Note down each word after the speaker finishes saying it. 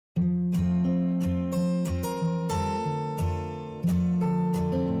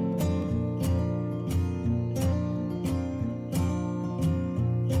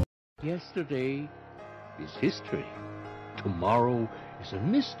Yesterday is history. Tomorrow is a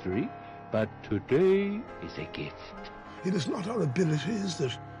mystery, but today is a gift. It is not our abilities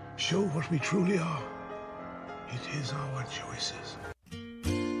that show what we truly are. It is our choices.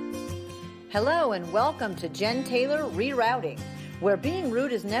 Hello and welcome to Jen Taylor Rerouting, where being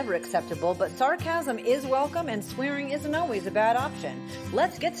rude is never acceptable, but sarcasm is welcome and swearing isn't always a bad option.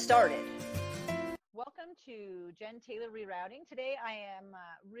 Let's get started. Welcome to Jen Taylor Rerouting. Today I am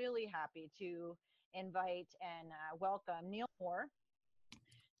really happy to invite and welcome Neil Moore.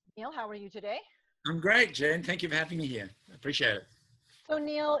 Neil, how are you today? I'm great, Jen. Thank you for having me here. I appreciate it. So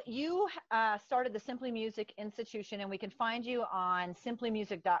Neil, you started the Simply Music Institution, and we can find you on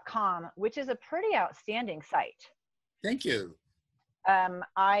simplymusic.com, which is a pretty outstanding site. Thank you.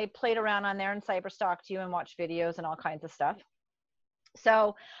 I played around on there and cyberstalked you and watched videos and all kinds of stuff.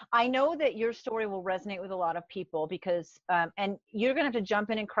 So I know that your story will resonate with a lot of people because, and you're going to have to jump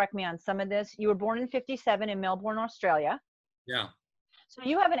in and correct me on some of this. You were born in '57 in Melbourne, Australia. Yeah. So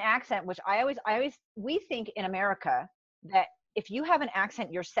you have an accent, which we think in America that if you have an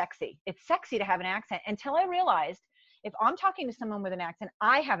accent, you're sexy. It's sexy to have an accent, until I realized if I'm talking to someone with an accent,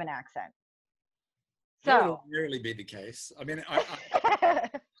 I have an accent. So that would rarely be the case. I mean,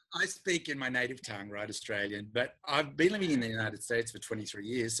 I speak in my native tongue, right, Australian, but I've been living in the United States for 23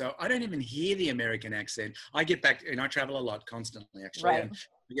 years, so I don't even hear the American accent. I get back, and I travel a lot constantly, actually, right. And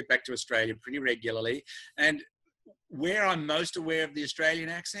I get back to Australia pretty regularly. And where I'm most aware of the Australian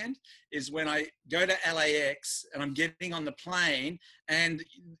accent is when I go to LAX and I'm getting on the plane, and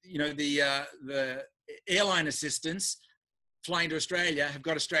you know the airline assistants flying to Australia have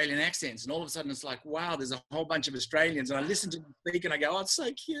got Australian accents, and all of a sudden it's like, wow, there's a whole bunch of Australians, and I listen to them speak and I go, oh, it's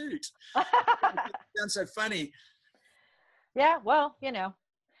so cute. It sounds so funny. Yeah, well, you know,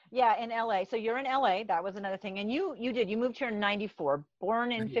 yeah, in LA. So you're in LA. That was another thing. And you moved here in '94,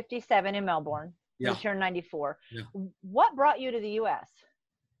 born in '57 in Melbourne. Yeah. Moved here in '94. Yeah. What brought you to the U.S.?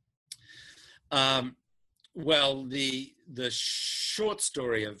 Well, the short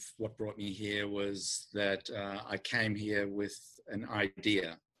story of what brought me here was that I came here with an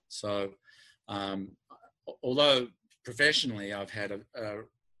idea. So although professionally I've had a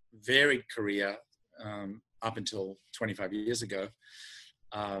varied career up until 25 years ago,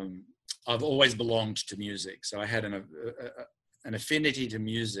 I've always belonged to music. So I had an affinity to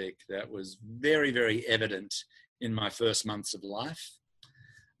music that was very, very evident in my first months of life.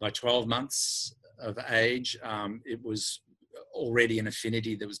 By 12 months of age, it was already an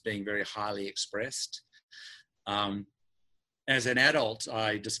affinity that was being very highly expressed. As an adult,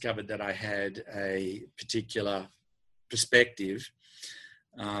 I discovered that I had a particular perspective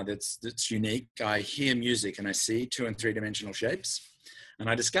that's unique. I hear music and I see 2- and 3-dimensional shapes. And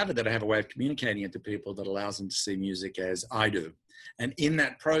I discovered that I have a way of communicating it to people that allows them to see music as I do. And in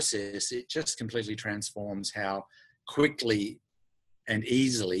that process, it just completely transforms how quickly and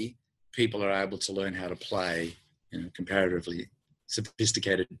easily people are able to learn how to play, you know, comparatively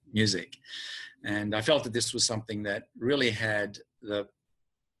sophisticated music. And I felt that this was something that really had the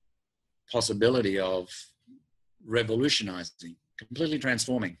possibility of revolutionizing, completely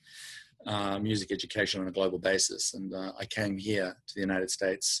transforming music education on a global basis. And I came here to the United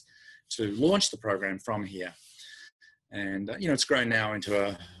States to launch the program from here. And, you know, it's grown now into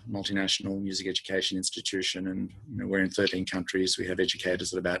a multinational music education institution. And, you know, we're in 13 countries. We have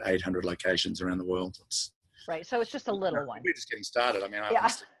educators at about 800 locations around the world. Right. So it's just a little one. We're just getting started. I mean,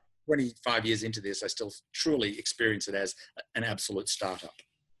 I'm 25 years into this, I still truly experience it as an absolute startup.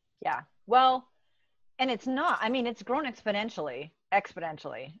 Yeah. Well, and it's not, I mean, it's grown exponentially.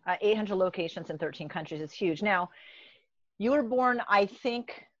 800 locations in 13 countries is huge. Now, you were born, I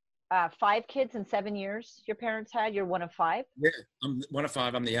think, 5 kids in 7 years your parents had. You're one of 5? Yeah, I'm one of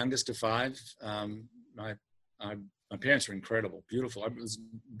 5. I'm the youngest of 5. My parents were incredible, beautiful. I was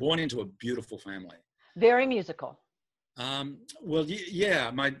born into a beautiful family. Very musical. Well,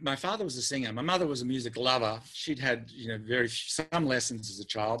 yeah, my father was a singer. My mother was a music lover. She'd had, you know, some lessons as a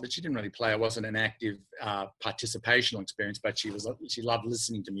child, but she didn't really play. It wasn't an active participational experience, but she loved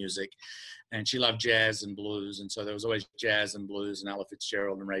listening to music, and she loved jazz and blues. And so there was always jazz and blues and Ella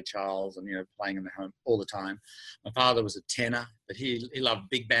Fitzgerald and Ray Charles, and, you know, playing in the home all the time. My father was a tenor, but he loved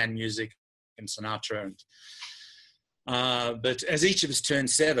big band music and Sinatra. And but as each of us turned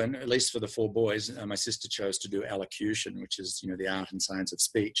 7, at least for the 4 boys, my sister chose to do elocution, which is, you know, the art and science of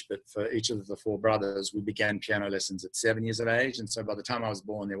speech. But for each of the 4 brothers, we began piano lessons at 7 years of age. And so by the time I was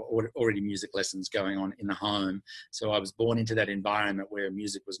born, there were already music lessons going on in the home. So I was born into that environment where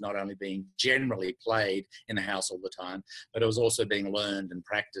music was not only being generally played in the house all the time, but it was also being learned and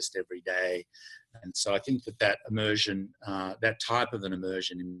practiced every day. And so I think that immersion, that type of an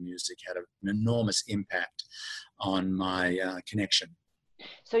immersion in music had an enormous impact on my connection.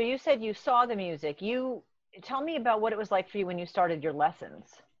 So you said you saw the music. Tell me about what it was like for you when you started your lessons.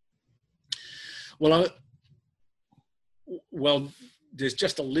 Well, there's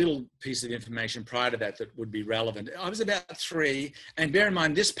just a little piece of information prior to that would be relevant. I was about 3, and bear in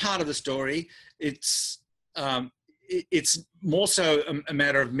mind, this part of the story, it's more so a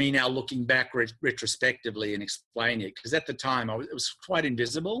matter of me now looking back retrospectively and explaining it, because at the time it was quite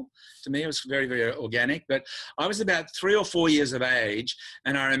invisible to me. It was very, very organic. But I was about 3 or 4 years of age,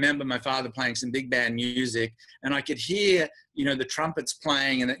 and I remember my father playing some big band music, and I could hear, the trumpets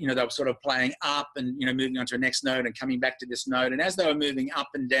playing, and they were sort of playing up and moving on to a next note and coming back to this note. And as they were moving up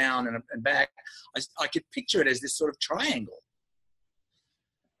and down and back, I could picture it as this sort of triangle.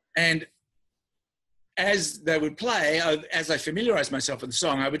 And as they would play, as I familiarized myself with the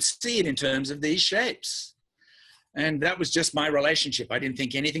song, I would see it in terms of these shapes. And that was just my relationship. I didn't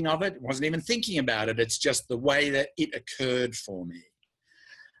think anything of it. Wasn't even thinking about it. It's just the way that it occurred for me.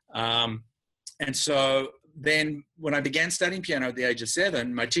 And so then when I began studying piano at the age of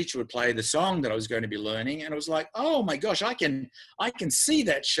 7, my teacher would play the song that I was going to be learning. And I was like, oh my gosh, I can see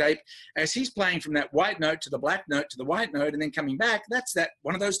that shape as he's playing from that white note to the black note to the white note and then coming back. That's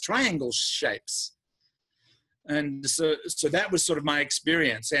one of those triangle shapes. And so that was sort of my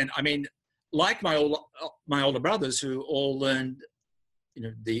experience. And I mean, like my older brothers who all learned,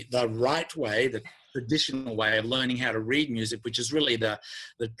 the right way, the traditional way of learning how to read music, which is really the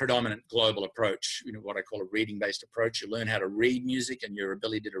predominant global approach, what I call a reading-based approach. You learn how to read music, and your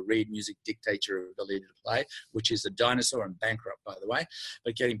ability to read music dictates your ability to play, which is a dinosaur and bankrupt, by the way.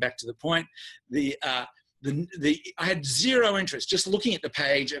 But getting back to the point, I had zero interest just looking at the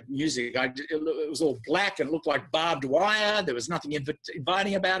page of music. It was all black and it looked like barbed wire. There was nothing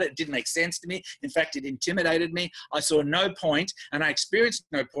inviting about it. It didn't make sense to me. In fact, it intimidated me. I saw no point, and I experienced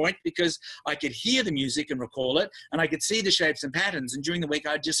no point because I could hear the music and recall it, and I could see the shapes and patterns, and during the week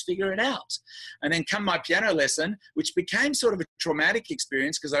I'd just figure it out. And then come my piano lesson, which became sort of a traumatic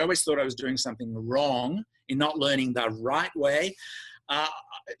experience because I always thought I was doing something wrong in not learning the right way.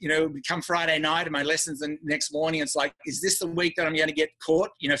 Come Friday night and my lessons the next morning, it's like, is this the week that I'm going to get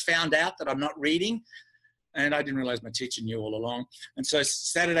caught, found out that I'm not reading? And I didn't realize my teacher knew all along. And so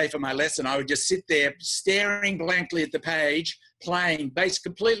Saturday for my lesson, I would just sit there staring blankly at the page, playing, based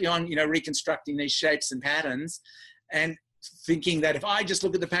completely on, reconstructing these shapes and patterns, and thinking that if I just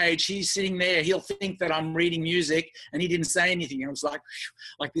look at the page, he's sitting there, he'll think that I'm reading music, and he didn't say anything. It was like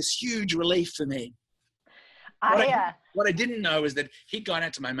this huge relief for me. What I didn't know is that he'd gone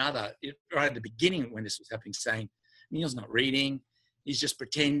out to my mother right at the beginning when this was happening, saying, Neil's not reading, he's just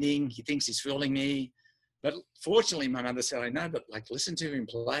pretending, he thinks he's fooling me. But fortunately, my mother said, I know, but listen to him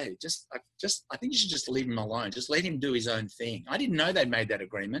play. I think you should just leave him alone. Just let him do his own thing. I didn't know they'd made that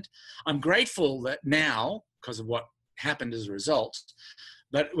agreement. I'm grateful that now, because of what happened as a result,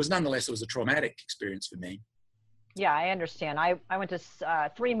 but it was nonetheless, it was a traumatic experience for me. Yeah, I understand. I went to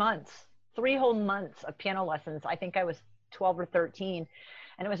 3 whole months of piano lessons. I think I was 12 or 13,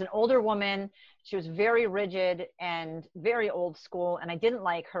 and it was an older woman. She was very rigid and very old school, and I didn't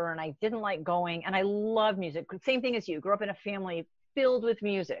like her, and I didn't like going, and I love music. Same thing as you. Grew up in a family filled with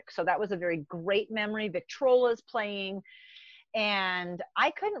music, so that was a very great memory. Victrola's playing, and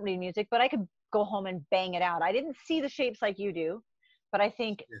I couldn't read music, but I could go home and bang it out. I didn't see the shapes like you do, but I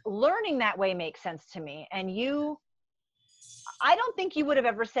think learning that way makes sense to me. And I don't think you would have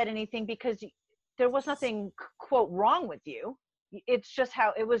ever said anything because there was nothing, quote, wrong with you. It's just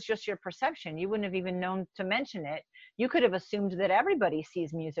it was just your perception. You wouldn't have even known to mention it. You could have assumed that everybody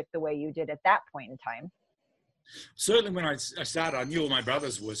sees music the way you did at that point in time. Certainly when I started, I knew all my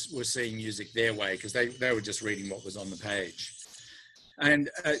brothers were seeing music their way because they were just reading what was on the page. And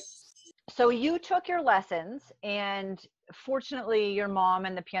so you took your lessons, and fortunately your mom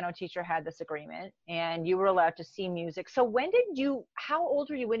and the piano teacher had this agreement, and you were allowed to see music. So how old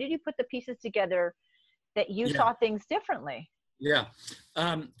were you? When did you put the pieces together that you saw things differently? Yeah.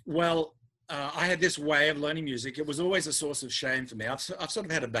 I had this way of learning music. It was always a source of shame for me. I've sort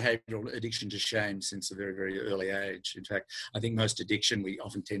of had a behavioral addiction to shame since a very, very early age. In fact, I think most addiction, we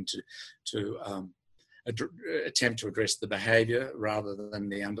often tend to attempt to address the behavior rather than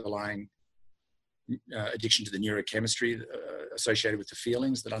the underlying addiction to the neurochemistry associated with the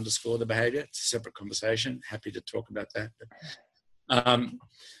feelings that underscore the behavior. It's a separate conversation. Happy to talk about that.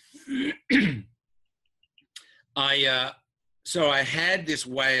 So I had this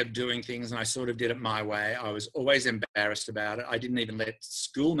way of doing things, and I sort of did it my way. I was always embarrassed about it. I didn't even let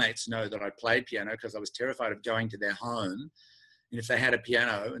schoolmates know that I played piano because I was terrified of going to their home. And if they had a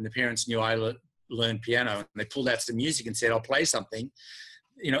piano and the parents knew I learn piano, and they pulled out some music and said, I'll play something.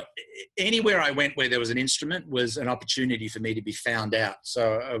 You know, anywhere I went where there was an instrument was an opportunity for me to be found out.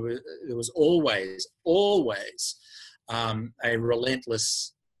 So it was always a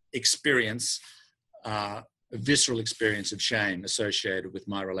relentless experience, a visceral experience of shame associated with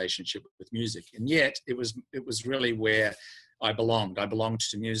my relationship with music. And yet it was really where I belonged. I belonged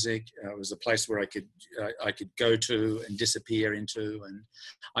to music. It was a place where I could go to and disappear into. And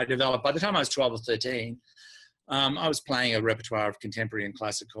I developed, by the time I was 12 or 13, I was playing a repertoire of contemporary and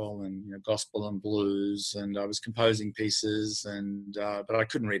classical and, you know, gospel and blues, and I was composing pieces, and but I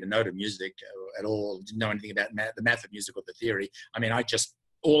couldn't read a note of music at all. Didn't know anything about the math of music or the theory. I mean,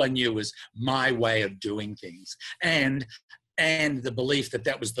 all I knew was my way of doing things, and the belief that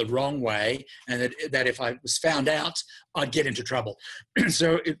that was the wrong way, and that if I was found out, I'd get into trouble.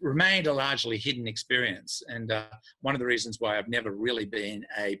 So it remained a largely hidden experience, and one of the reasons why I've never really been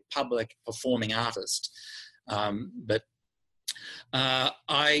a public performing artist. But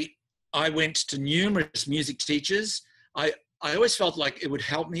I went to numerous music teachers. I always felt like it would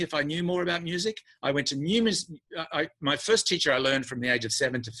help me if I knew more about music. I went to numerous, my first teacher I learned from the age of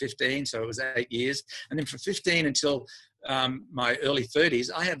 7 to 15, so it was 8 years. And then from 15 until my early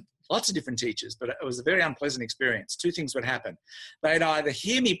 30s, I had lots of different teachers, but it was a very unpleasant experience. Two things would happen. They'd either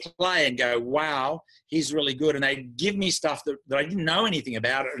hear me play and go, wow, he's really good, and they'd give me stuff that I didn't know anything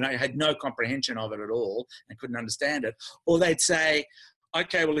about it, and I had no comprehension of it at all and couldn't understand it. Or they'd say,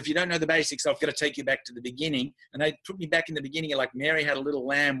 okay, well, if you don't know the basics, I've got to take you back to the beginning. And they'd put me back in the beginning, like Mary had a little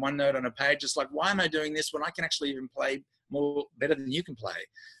lamb, one note on a page. It's like, why am I doing this when I can actually even play better than you can play?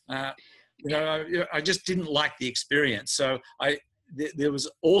 You know, I just didn't like the experience. So there was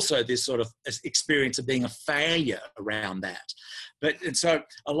also this sort of experience of being a failure around that. And so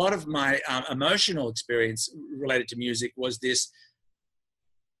a lot of my emotional experience related to music was this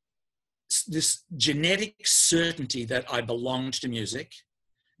genetic certainty that I belonged to music,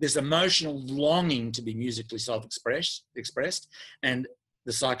 this emotional longing to be musically self-expressed, and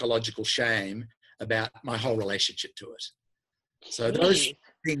the psychological shame about my whole relationship to it. So those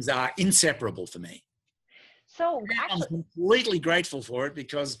things are inseparable for me. So I'm completely grateful for it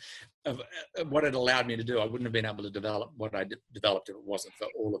because of what it allowed me to do. I wouldn't have been able to develop what I developed if it wasn't for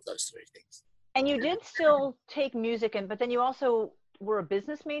all of those three things. And you did still take music, but then you also were a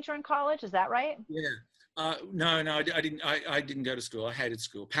business major in college. Is that right? Yeah. No, I didn't go to school. I hated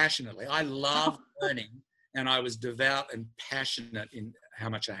school passionately. I loved learning, and I was devout and passionate in how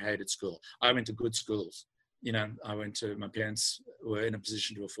much I hated school. I went to good schools. You know, my parents were in a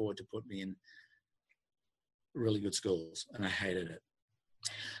position to afford to put me in really good schools, and I hated it.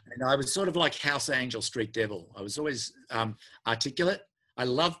 And I was sort of like house angel, street devil. I was always articulate. I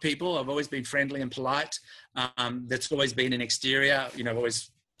love people. I've always been friendly and polite. That's always been an exterior. You know, I've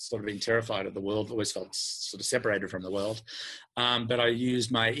always sort of been terrified of the world, always felt sort of separated from the world. But I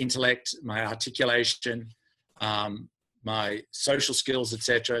used my intellect, my articulation, my social skills,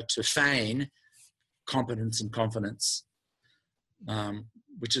 etc., to feign competence and confidence,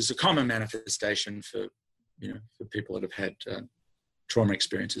 which is a common manifestation for people that have had trauma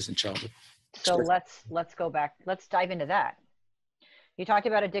experiences in childhood. So let's go back. Let's dive into that. You talked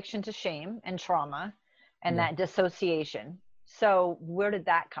about addiction to shame and trauma and that dissociation. So where did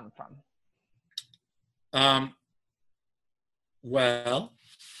that come from? Well,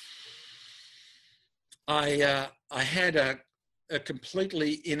 I had a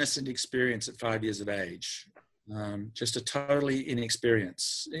completely innocent experience at 5 years of age. Just a totally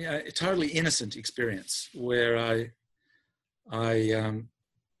a totally innocent experience where I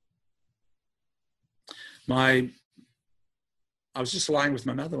was just lying with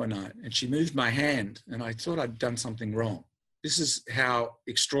my mother one night, and she moved my hand, and I thought I'd done something wrong. This is how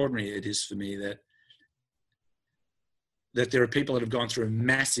extraordinary it is for me that there are people that have gone through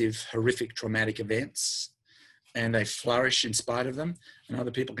massive, horrific, traumatic events, and they flourish in spite of them, and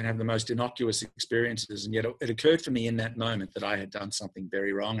other people can have the most innocuous experiences. And yet it occurred for me in that moment that I had done something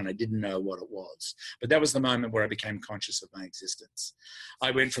very wrong, and I didn't know what it was. But that was the moment where I became conscious of my existence.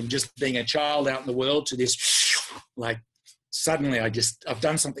 I went from just being a child out in the world to this, like, suddenly I've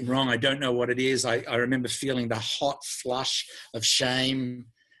done something wrong. I don't know what it is. I remember feeling the hot flush of shame,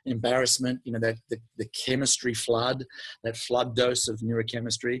 embarrassment, that the chemistry flood, that flood dose of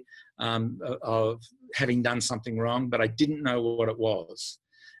neurochemistry, of having done something wrong, but I didn't know what it was.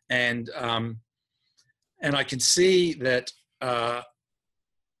 And I can see that,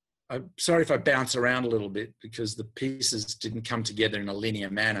 I'm sorry if I bounce around a little bit because the pieces didn't come together in a linear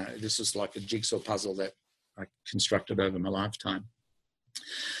manner. This was like a jigsaw puzzle that I constructed over my lifetime.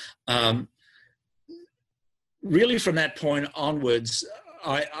 Really from that point onwards,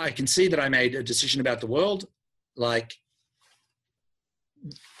 I can see that I made a decision about the world. Like,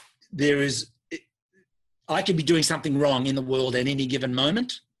 I could be doing something wrong in the world at any given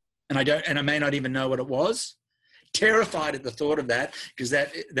moment, and I may not even know what it was. Terrified at the thought of that, because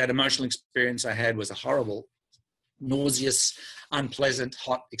that emotional experience I had was a horrible, nauseous, unpleasant,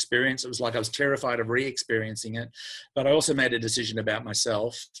 hot experience. It was like I was terrified of re-experiencing it. But I also made a decision about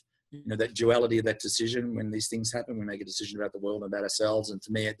myself. That duality of that decision. When these things happen, we make a decision about the world and about ourselves. And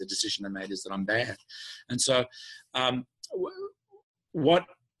for me, the decision I made is that I'm bad. And so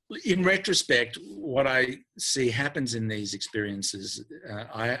in retrospect, what I see happens in these experiences,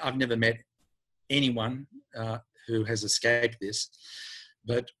 I've never met anyone who has escaped this,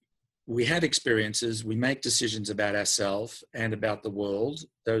 but we have experiences, we make decisions about ourselves and about the world.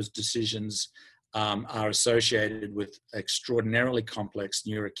 Those decisions are associated with extraordinarily complex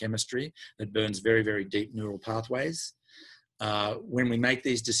neurochemistry that burns very, very deep neural pathways. When we make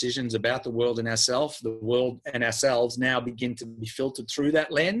these decisions about the world and ourselves, the world and ourselves now begin to be filtered through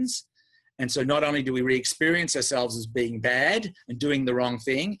that lens. And so not only do we re-experience ourselves as being bad and doing the wrong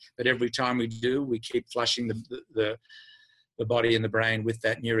thing, but every time we do, we keep flushing the body and the brain with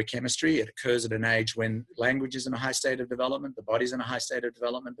that neurochemistry. It occurs at an age when language is in a high state of development, the body's in a high state of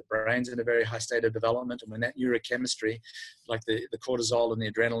development, the brain's in a very high state of development. And when that neurochemistry, like the cortisol and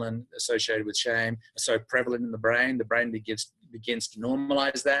the adrenaline associated with shame, are so prevalent in the brain begins to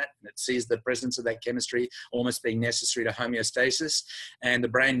normalize that, and it sees the presence of that chemistry almost being necessary to homeostasis. And the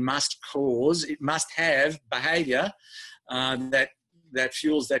brain must have behavior that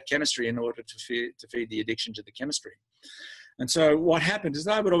fuels that chemistry in order to feed the addiction to the chemistry. And so what happened is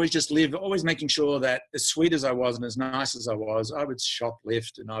I would always just live, always making sure that as sweet as I was and as nice as I was, I would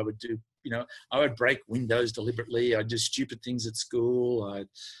shoplift and I would do, I would break windows deliberately. I'd do stupid things at school.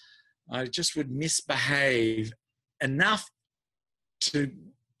 I just would misbehave enough to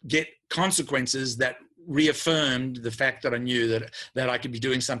get consequences that reaffirmed the fact that I knew that I could be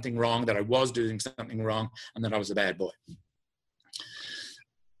doing something wrong, that I was doing something wrong, and that I was a bad boy.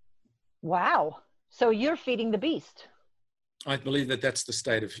 Wow. So you're feeding the beast. I believe that that's the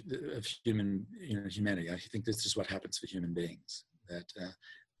state of humanity. I think this is what happens for human beings,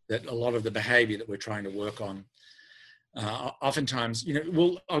 that a lot of the behavior that we're trying to work on, oftentimes,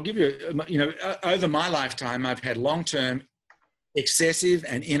 I'll give you, over my lifetime, I've had long-term excessive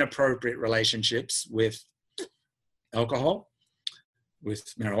and inappropriate relationships with alcohol,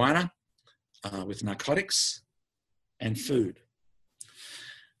 with marijuana, with narcotics, and food.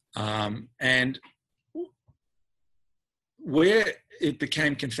 And where it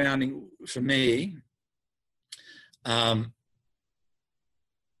became confounding for me,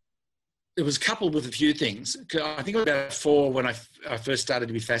 it was coupled with a few things. I think about 4 when I first started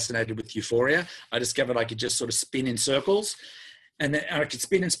to be fascinated with euphoria. I discovered I could just sort of spin in circles, and then I could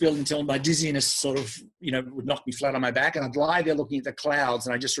spin and spill until my dizziness sort of, would knock me flat on my back, and I'd lie there looking at the clouds,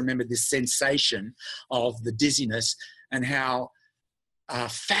 and I just remembered this sensation of the dizziness and how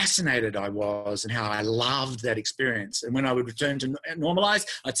fascinated I was and how I loved that experience. And when I would return to normalize,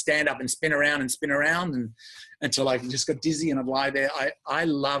 I'd stand up and spin around and until I just got dizzy and I'd lie there. I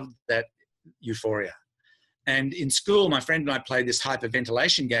loved that euphoria. And in school, my friend and I played this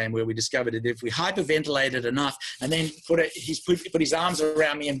hyperventilation game where we discovered that if we hyperventilated enough and then put his arms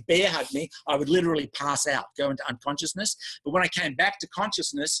around me and bear hug me, I would literally pass out, go into unconsciousness. But when I came back to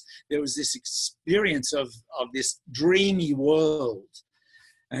consciousness, there was this experience of this dreamy world.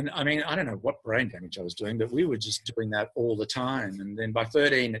 And I mean, I don't know what brain damage I was doing, but we were just doing that all the time. And then by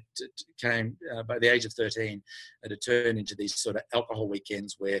 13, it came, by the age of 13, it had turned into these sort of alcohol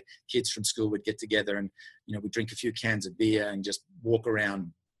weekends where kids from school would get together and, we'd drink a few cans of beer and just walk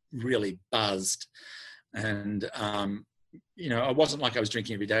around really buzzed. And, it wasn't like I was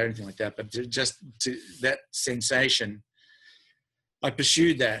drinking every day or anything like that, but that sensation, I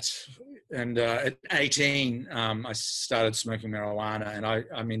pursued that. And at 18, I started smoking marijuana. And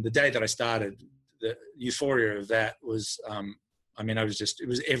I mean, the day that I started, the euphoria of that was, it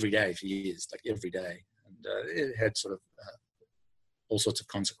was every day for years, like every day. And it had sort of all sorts of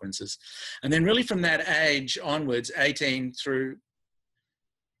consequences. And then really from that age onwards, 18 through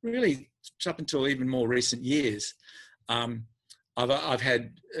really up until even more recent years, I've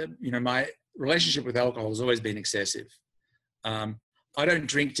had, my relationship with alcohol has always been excessive. I don't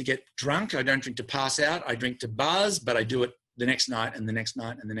drink to get drunk. I don't drink to pass out. I drink to buzz, but I do it the next night and the next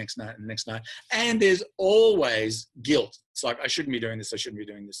night and the next night and the next night. And there's always guilt. It's like, I shouldn't be doing this. I shouldn't be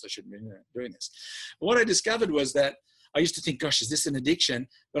doing this. I shouldn't be doing this. But what I discovered was that I used to think, gosh, is this an addiction?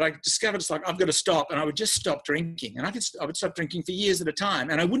 But I discovered it's like, I've got to stop. And I would just stop drinking. And I would stop drinking for years at a time.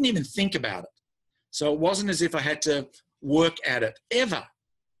 And I wouldn't even think about it. So it wasn't as if I had to work at it ever.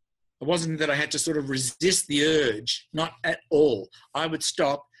 It wasn't that I had to sort of resist the urge, not at all. I would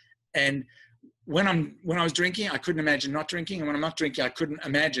stop, and when I was drinking, I couldn't imagine not drinking, and when I'm not drinking, I couldn't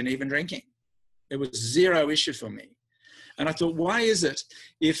imagine even drinking. It was zero issue for me. And I thought, why is it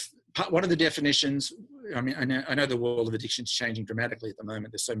what are the definitions? I mean, I know the world of addiction is changing dramatically at the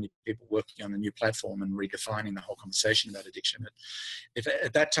moment. There's so many people working on the new platform and redefining the whole conversation about addiction. If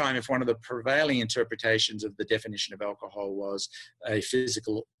at that time, if one of the prevailing interpretations of the definition of alcohol was a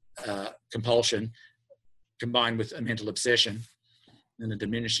physical compulsion combined with a mental obsession and a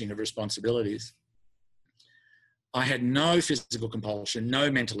diminishing of responsibilities, I had no physical compulsion,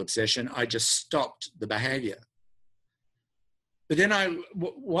 no mental obsession. I just stopped the behavior. But then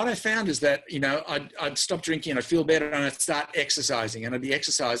what I found is that, I'd stop drinking and I'd feel better and I'd start exercising, and I'd be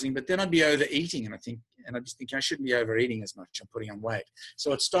exercising, but then I'd be overeating, and I'd just think I shouldn't be overeating as much. I'm putting on weight.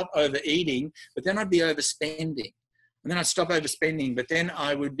 So I'd stop overeating, but then I'd be overspending. And then I'd stop overspending, but then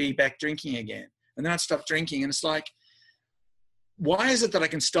I would be back drinking again. And then I'd stop drinking. And it's like, why is it that I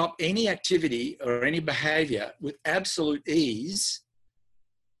can stop any activity or any behavior with absolute ease,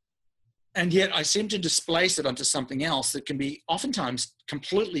 and yet I seem to displace it onto something else that can be oftentimes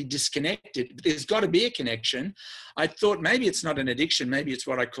completely disconnected? There's got to be a connection. I thought maybe it's not an addiction. Maybe it's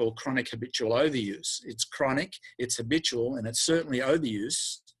what I call chronic habitual overuse. It's chronic, it's habitual, and it's certainly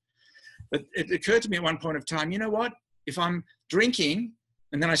overuse. But it occurred to me at one point of time, you know what? If I'm drinking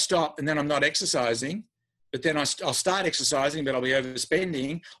and then I stop and then I'm not exercising, but then I'll start exercising, but I'll be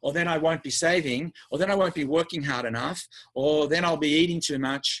overspending, or then I won't be saving, or then I won't be working hard enough, or then I'll be eating too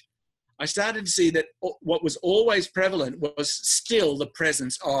much. I started to see that what was always prevalent was still the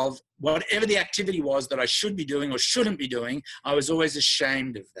presence of whatever the activity was that I should be doing or shouldn't be doing. I was always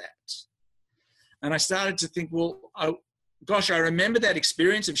ashamed of that. And I started to think, well, I remember that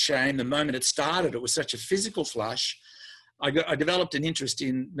experience of shame the moment it started. It was such a physical flush. I developed an interest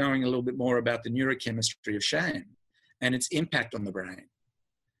in knowing a little bit more about the neurochemistry of shame and its impact on the brain.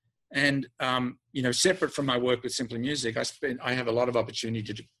 And, separate from my work with Simply Music, I have a lot of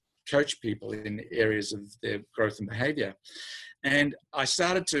opportunity to coach people in areas of their growth and behavior. And I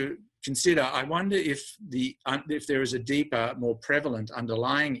started to consider, I wonder if there is a deeper, more prevalent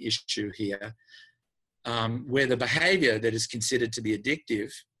underlying issue here, where the behavior that is considered to be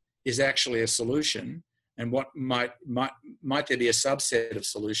addictive is actually a solution, and what might there be a subset of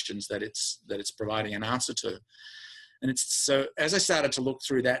solutions that it's providing an answer to. And so as I started to look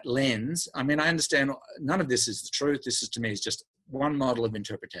through that lens, I mean, I understand none of this is the truth. This is, to me, is just one model of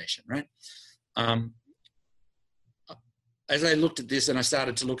interpretation, right? As I looked at this and I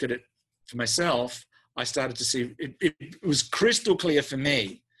started to look at it for myself, I started to see it was crystal clear for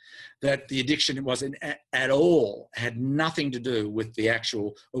me that the addiction wasn't at all, had nothing to do with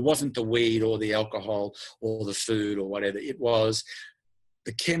it wasn't the weed or the alcohol or the food or whatever. It was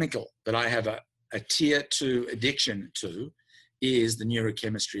the chemical that I have a tier 2 addiction to, is the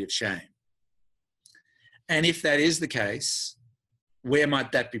neurochemistry of shame. And if that is the case, where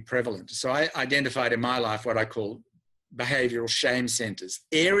might that be prevalent? So I identified in my life what I call behavioral shame centers,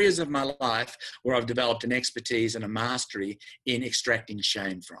 areas of my life where I've developed an expertise and a mastery in extracting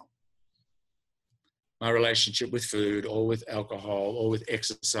shame from. My relationship with food, or with alcohol, or with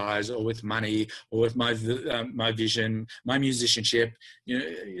exercise, or with money, or with my vision, my musicianship,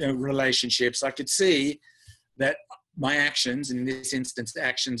 relationships. I could see that my actions, in this instance, the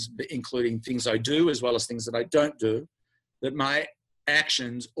actions including things I do as well as things that I don't do, that my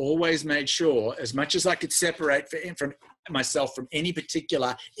actions always made sure, as much as I could separate from myself from any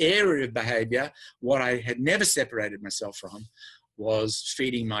particular area of behavior, what I had never separated myself from was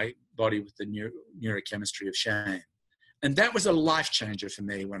feeding my body with the neurochemistry of shame. And that was a life changer for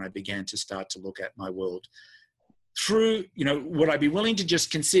me when I began to start to look at my world through, would I be willing to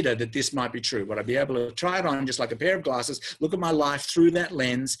just consider that this might be true? Would I be able to try it on just like a pair of glasses, look at my life through that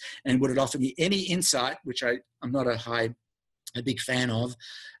lens, and would it offer me any insight, which I'm not a big fan of,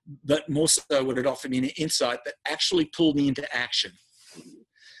 but more so would it offer me an insight that actually pulled me into action?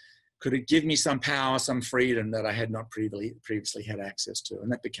 Could it give me some power, some freedom that I had not previously had access to?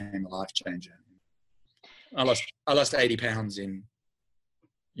 And that became a life changer. I lost 80 pounds in,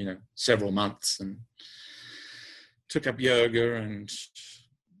 several months, and took up yoga and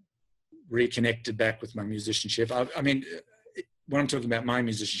reconnected back with my musicianship. I mean, when I'm talking about my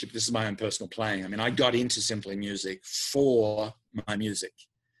musicianship, this is my own personal playing. I mean, I got into Simply Music for my music.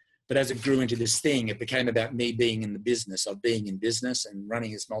 But as it grew into this thing, it became about me being in the business of being in business and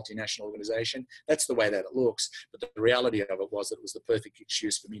running this multinational organization. That's the way that it looks. But the reality of it was that it was the perfect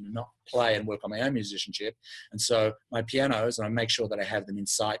excuse for me to not play and work on my own musicianship. And so my pianos, and I make sure that I have them in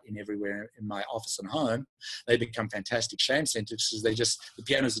sight in everywhere in my office and home, they become fantastic shame centers because the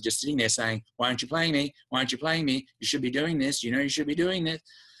pianos are just sitting there saying, why aren't you playing me? Why aren't you playing me? You should be doing this. You know, you should be doing this.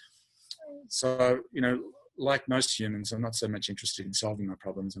 So, you know, like most humans, I'm not so much interested in solving my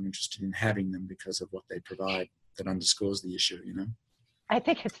problems. I'm interested in having them because of what they provide. That underscores the issue, you know? I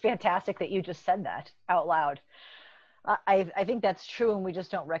think it's fantastic that you just said that out loud. I think that's true, and we just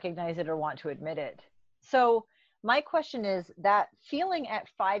don't recognize it or want to admit it. So my question is, that feeling at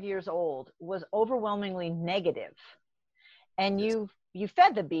 5 years old was overwhelmingly negative, and Yes. you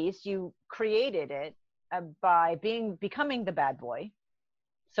fed the beast, you created it by becoming the bad boy,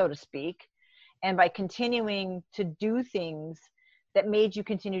 so to speak, and by continuing to do things that made you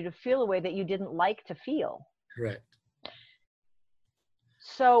continue to feel a way that you didn't like to feel. Correct.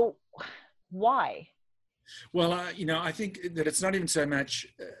 So why? Well, you know, I think that it's not even so much,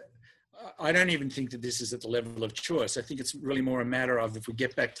 I don't even think that this is at the level of choice. I think it's really more a matter of, if we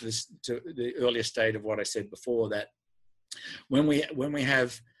get back to the earlier state of what I said before, that when we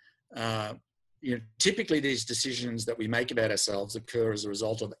have, you know, typically these decisions that we make about ourselves occur as a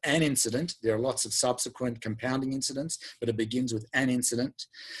result of an incident. There are lots of subsequent compounding incidents, but it begins with an incident.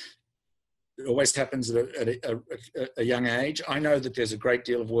 It always happens at a young age. I know that there's a great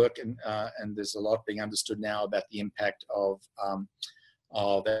deal of work and there's a lot being understood now about the impact of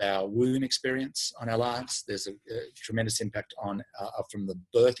our womb experience on our lives. There's a tremendous impact on from the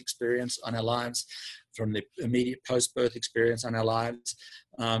birth experience on our lives, from the immediate post-birth experience on our lives.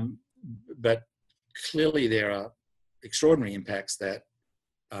 But clearly there are extraordinary impacts that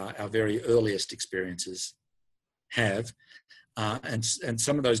our very earliest experiences have. And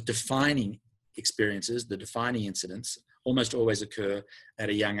some of those defining experiences, the defining incidents, almost always occur at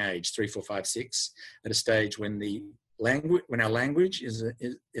a young age, 3, 4, 5, 6, at a stage when our language is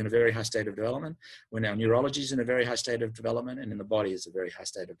in a very high state of development, when our neurology is in a very high state of development, and in the body is a very high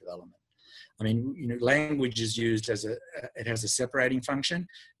state of development. I mean, you know, language is used it has a separating function.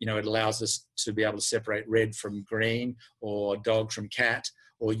 You know, it allows us to be able to separate red from green, or dog from cat,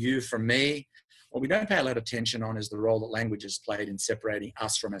 or you from me. What we don't pay a lot of attention on is the role that language has played in separating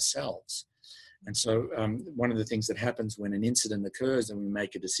us from ourselves. And so one of the things that happens when an incident occurs and we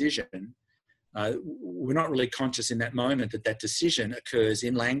make a decision, we're not really conscious in that moment that that decision occurs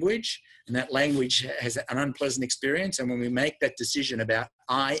in language, and that language has an unpleasant experience. And when we make that decision about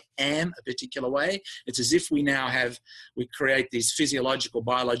I am a particular way, it's as if we create these physiological,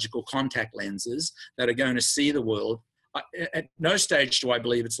 biological contact lenses that are going to see the world. At no stage do I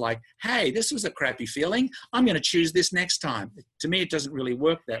believe it's like, hey, this was a crappy feeling, I'm going to choose this next time. To me, it doesn't really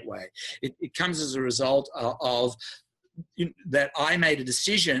work that way. It comes as a result of that I made a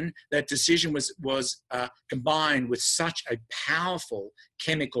decision. That decision was combined with such a powerful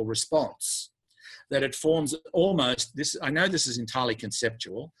chemical response that it forms almost this. I know this is entirely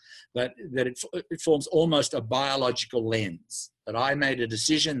conceptual, but that it forms almost a biological lens. That I made a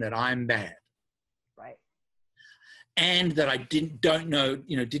decision that I'm bad. And that I didn't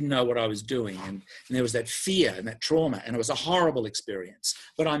know what I was doing. And there was that fear and that trauma, and it was a horrible experience,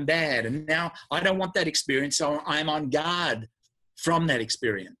 but I'm bad. And now I don't want that experience. So I'm on guard from that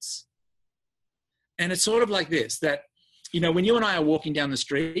experience. And it's sort of like this, that, you know, when you and I are walking down the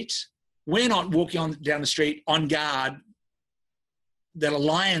street, we're not walking down the street on guard that a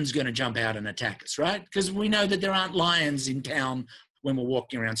lion's going to jump out and attack us, right? Because we know that there aren't lions in town when we're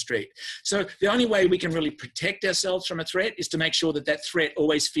walking around street. So the only way we can really protect ourselves from a threat is to make sure that that threat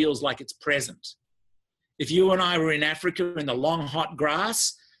always feels like it's present. If you and I were in Africa in the long, hot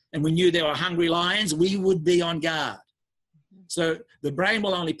grass and we knew there were hungry lions, we would be on guard. So the brain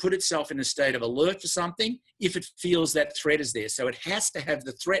will only put itself in a state of alert for something if it feels that threat is there. So it has to have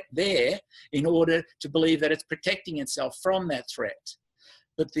the threat there in order to believe that it's protecting itself from that threat.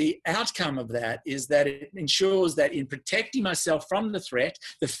 But the outcome of that is that it ensures that in protecting myself from the threat,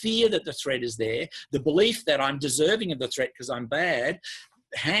 the fear that the threat is there, the belief that I'm deserving of the threat because I'm bad,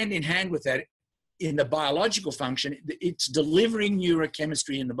 hand in hand with that, in the biological function, it's delivering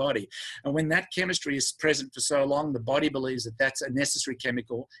neurochemistry in the body. And when that chemistry is present for so long, the body believes that that's a necessary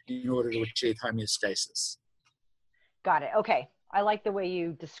chemical in order to achieve homeostasis. Got it. Okay. I like the way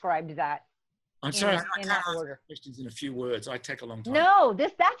you described that. I'm sorry, I can't answer questions in a few words. I take a long time. No,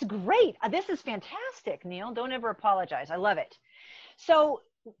 that's great. This is fantastic, Neil. Don't ever apologize. I love it. So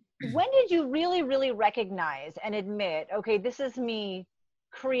when did you really, really recognize and admit, okay, this is me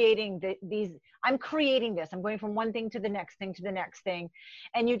creating I'm creating this. I'm going from one thing to the next thing to the next thing.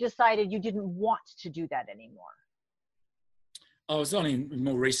 And you decided you didn't want to do that anymore. Oh, it was only in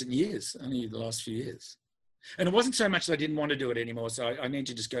more recent years, only the last few years. And it wasn't so much that I didn't want to do it anymore. So I need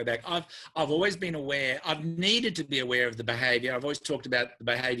to just go back. I've always been aware. I've needed to be aware of the behavior. I've always talked about the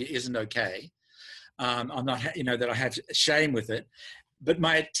behavior isn't okay. I'm not, that I have shame with it. But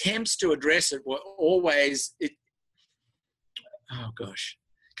my attempts to address it were always, oh gosh.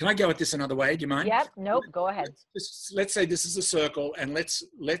 Can I go at this another way? Do you mind? Yep. Nope. Go ahead. Let's say this is a circle, and let's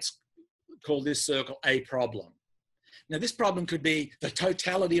call this circle a problem. Now, this problem could be the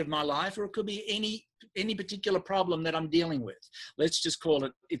totality of my life, or it could be any particular problem that I'm dealing with. Let's just call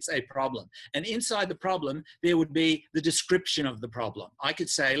it's a problem. And inside the problem, there would be the description of the problem. I could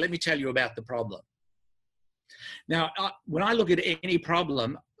say, let me tell you about the problem. Now, when I look at any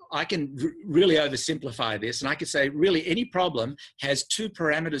problem, I can really oversimplify this, and I could say really any problem has two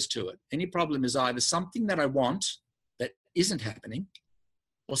parameters to it. Any problem is either something that I want that isn't happening,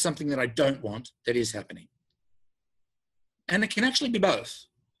 or something that I don't want that is happening. And it can actually be both.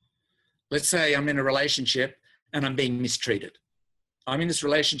 Let's say I'm in a relationship and I'm being mistreated. I'm in this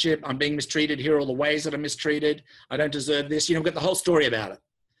relationship, I'm being mistreated. Here are all the ways that I'm mistreated. I don't deserve this. We've got the whole story about it.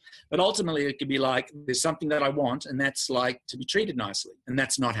 But ultimately, it could be like, there's something that I want, and that's like to be treated nicely, and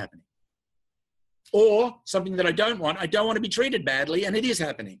that's not happening. Or something that I don't want to be treated badly, and it is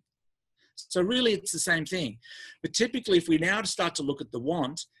happening. So really, it's the same thing. But typically, if we now start to look at the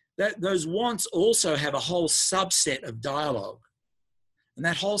want, those wants also have a whole subset of dialogue. And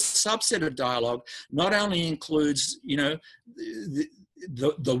that whole subset of dialogue not only includes,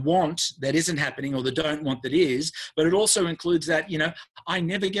 the want that isn't happening, or the don't want that is, but it also includes that, I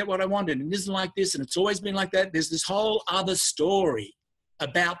never get what I wanted, and it isn't like this, and it's always been like that. There's this whole other story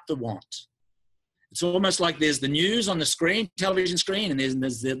about the want. It's almost like there's the news on the screen, television screen, and there's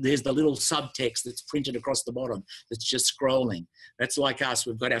the little subtext that's printed across the bottom that's just scrolling. That's like us.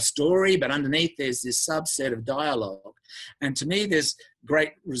 We've got our story, but underneath there's this subset of dialogue. And to me, there's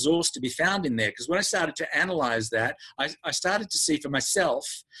great resource to be found in there, because when I started to analyze that, I started to see for myself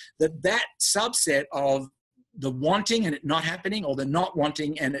that subset of the wanting and it not happening, or the not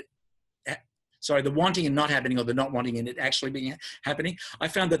wanting and it the wanting and not happening, or the not wanting and it actually being happening, I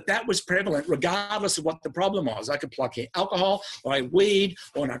found that was prevalent regardless of what the problem was. I could plug in alcohol, or weed,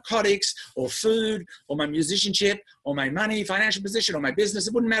 or narcotics, or food, or my musicianship, or my money, financial position, or my business.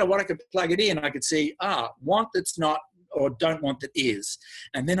 It wouldn't matter what I could plug it in. I could see, want that's not, or don't want that is.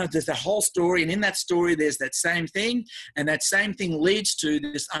 And then there's the whole story, and in that story there's that same thing, and that same thing leads to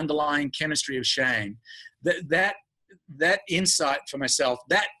this underlying chemistry of shame. That insight for myself,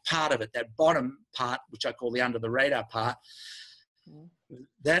 that part of it, that bottom part, which I call the under the radar part,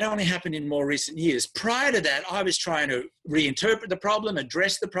 that only happened in more recent years. Prior to that, I was trying to reinterpret the problem,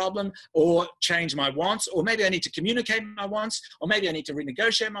 address the problem, or change my wants, or maybe I need to communicate my wants, or maybe I need to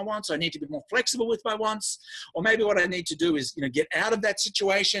renegotiate my wants, or I need to be more flexible with my wants, or maybe what I need to do is, get out of that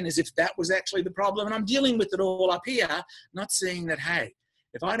situation as if that was actually the problem, and I'm dealing with it all up here, not seeing that, hey,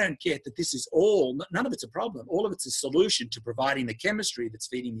 if I don't get that this is all, none of it's a problem, all of it's a solution to providing the chemistry that's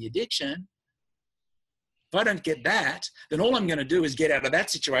feeding the addiction. If I don't get that, then all I'm going to do is get out of that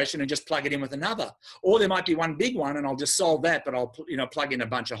situation and just plug it in with another. Or there might be one big one and I'll just solve that, but I'll plug in a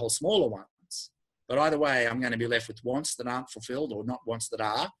bunch of whole smaller ones. But either way, I'm going to be left with wants that aren't fulfilled, or not wants that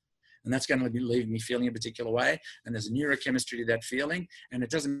are. And that's going to leave me feeling a particular way. And there's a neurochemistry to that feeling. And it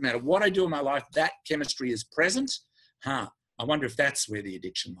doesn't matter what I do in my life, that chemistry is present. I wonder if that's where the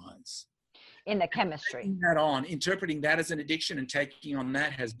addiction lies. In the chemistry. Taking that on, interpreting that as an addiction and taking on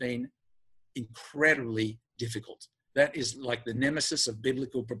that has been incredibly difficult. That is like the nemesis of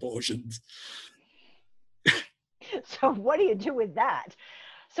biblical proportions. So what do you do with that?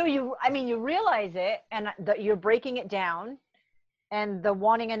 So you realize it, and you're breaking it down, and the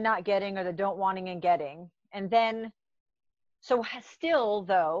wanting and not getting, or the don't wanting and getting. And then, so still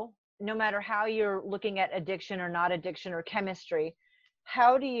though, no matter how you're looking at addiction or not addiction or chemistry,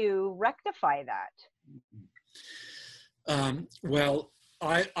 how do you rectify that? Well,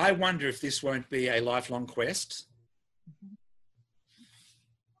 I wonder if this won't be a lifelong quest.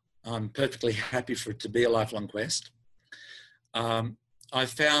 I'm perfectly happy for it to be a lifelong quest. I've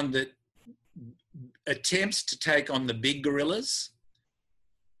found that attempts to take on the big gorillas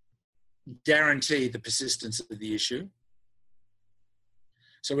guarantee the persistence of the issue.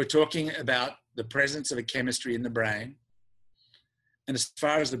 So we're talking about the presence of a chemistry in the brain. And as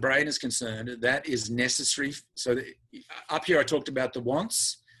far as the brain is concerned, that is necessary. So up here, I talked about the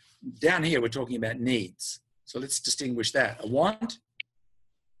wants. Down here, we're talking about needs. So let's distinguish that. A want,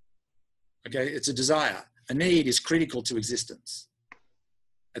 okay, it's a desire. A need is critical to existence.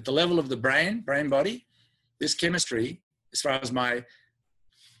 At the level of the brain body, this chemistry, as far as my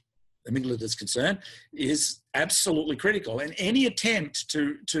amygdala is concerned, is absolutely critical. And any attempt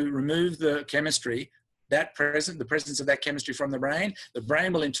to remove the chemistry, the presence of that chemistry from the brain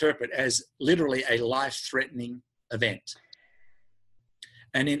will interpret as literally a life-threatening event.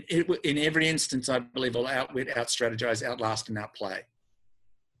 And in every instance, I believe, will outwit, out-strategize, outlast, and outplay.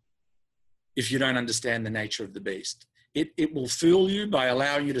 If you don't understand the nature of the beast. It will fool you by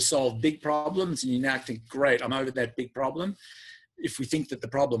allowing you to solve big problems, and you now think, great, I'm over that big problem. If we think that the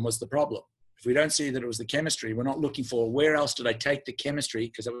problem was the problem. If we don't see that it was the chemistry, we're not looking for where else did I take the chemistry,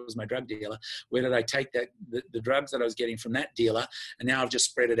 because it was my drug dealer, where did I take that the drugs that I was getting from that dealer, and now I've just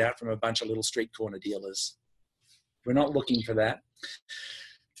spread it out from a bunch of little street corner dealers. We're not looking for that.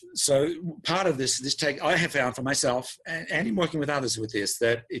 So part of I have found for myself, and in working with others with this,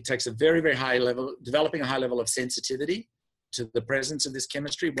 that it takes a very, very high level, developing a high level of sensitivity to the presence of this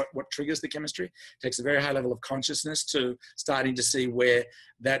chemistry, what triggers the chemistry. It takes a very high level of consciousness to starting to see where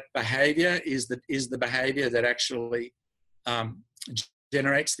that behavior is the behavior that actually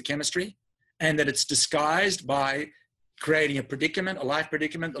generates the chemistry, and that it's disguised by creating a life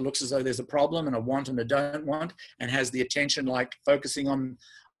predicament that looks as though there's a problem and a want and a don't want, and has the attention like focusing on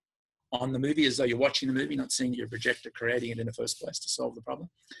the movie as though you're watching the movie, not seeing your projector creating it in the first place to solve the problem.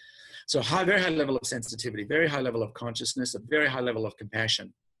 So very high level of sensitivity, very high level of consciousness, a very high level of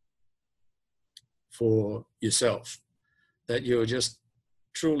compassion for yourself, that you're just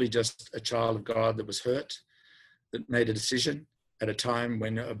truly just a child of God that was hurt, that made a decision at a time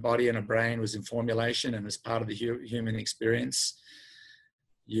when a body and a brain was in formulation, and as part of the human experience,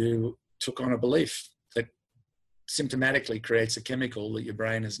 you took on a belief that symptomatically creates a chemical that your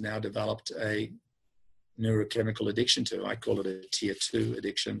brain has now developed a neurochemical addiction to. I call it a tier 2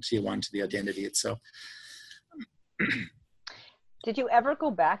 addiction, tier 1 to the identity itself. Did you ever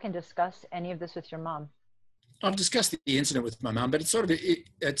go back and discuss any of this with your mom? I've discussed the incident with my mum, but it's sort of,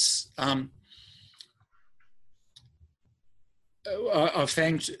 I've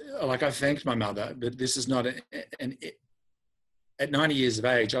thanked my mother, but this is not at 90 years of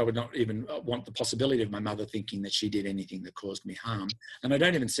age, I would not even want the possibility of my mother thinking that she did anything that caused me harm. And I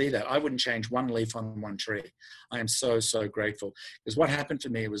don't even see that. I wouldn't change one leaf on one tree. I am so, so grateful. Because what happened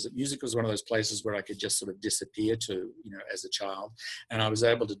to me was that music was one of those places where I could just sort of disappear to, as a child. And I was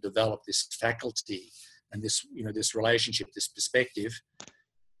able to develop this faculty and this, this relationship, this perspective.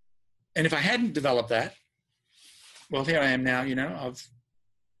 And if I hadn't developed that, well, here I am now, I've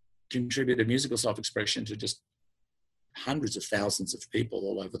contributed musical self-expression to just hundreds of thousands of people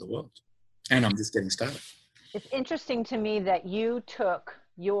all over the world. And I'm just getting started. It's interesting to me that you took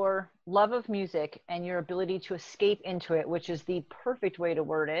your love of music and your ability to escape into it, which is the perfect way to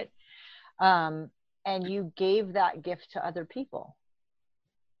word it, and you gave that gift to other people.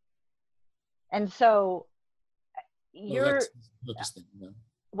 And so that's a purpose thing,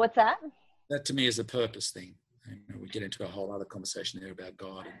 What's that? That to me is a purpose thing. We get into a whole other conversation there about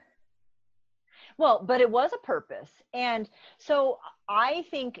God. Well, but it was a purpose. And so I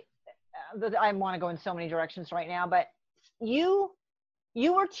think that I want to go in so many directions right now, but you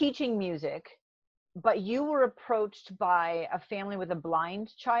were teaching music, but you were approached by a family with a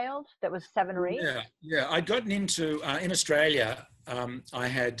blind child that was 7 or 8. Yeah. I'd gotten into, in Australia,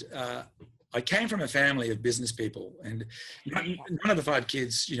 I came from a family of business people, and none of the 5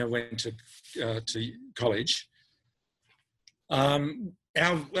 kids, went to college.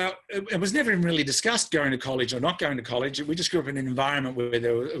 It was never even really discussed going to college or not going to college. We just grew up in an environment where it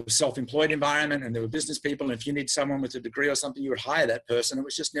was a self-employed environment, and there were business people. And if you need someone with a degree or something, you would hire that person. It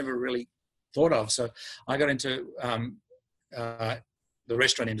was just never really thought of. So I got into the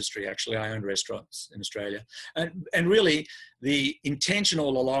restaurant industry. Actually, I owned restaurants in Australia. And really the intention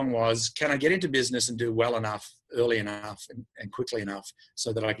all along was, can I get into business and do well enough, early enough and quickly enough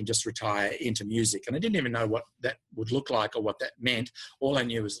so that I can just retire into music? And I didn't even know what that would look like or what that meant. All I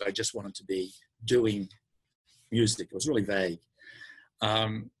knew was that I just wanted to be doing music. It was really vague.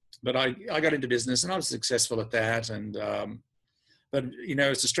 But I got into business and I was successful at that. And, but,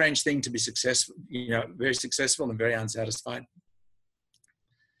 it's a strange thing to be successful, very successful and very unsatisfied.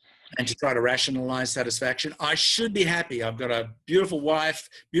 And to try to rationalize satisfaction. I should be happy. I've got a beautiful wife,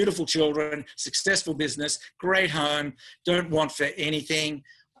 beautiful children, successful business, great home, don't want for anything.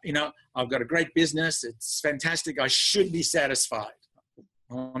 I've got a great business. It's fantastic. I should be satisfied.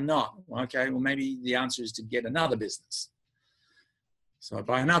 Well, I'm not. Okay, well, maybe the answer is to get another business. So I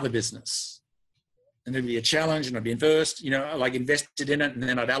buy another business. And there'd be a challenge and I'd be first, like invested in it, and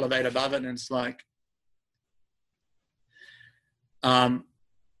then I'd elevate above it. And it's like,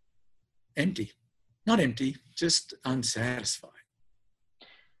 empty, not empty, just unsatisfied.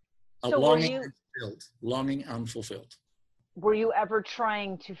 So longing unfulfilled. Longing unfulfilled. Were you ever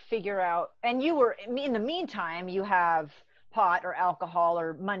trying to figure out, and you were, in the meantime, you have pot or alcohol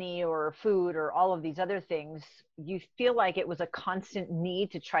or money or food or all of these other things. You feel like it was a constant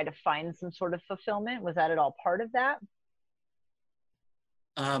need to try to find some sort of fulfillment? Was that at all part of that?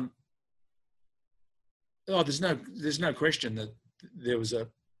 There's no question that there was a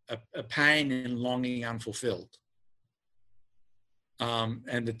pain and longing unfulfilled.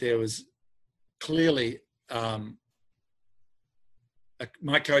 And that there was clearly one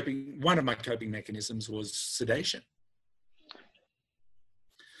of my coping mechanisms was sedation.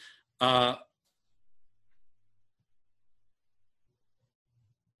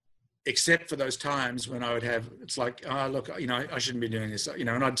 Except for those times when I would have, it's like, oh, look, I shouldn't be doing this, and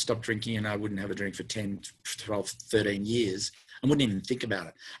I'd stop drinking and I wouldn't have a drink for 10, 12, 13 years. I wouldn't even think about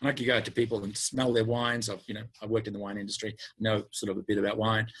it. And I could go out to people and smell their wines. I worked in the wine industry, know sort of a bit about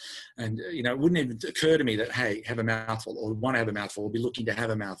wine. And, it wouldn't even occur to me that, hey, have a mouthful, or want to have a mouthful, or be looking to have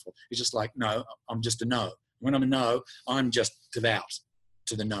a mouthful. It's just like, no, I'm just a no. When I'm a no, I'm just devout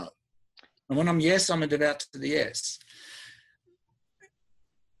to the no. And when I'm yes, I'm a devout to the yes.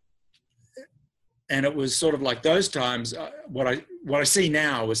 And it was sort of like those times, what I see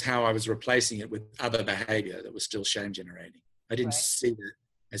now was how I was replacing it with other behavior that was still shame generating. I didn't see that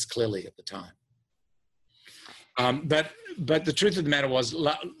as clearly at the time. But the truth of the matter was,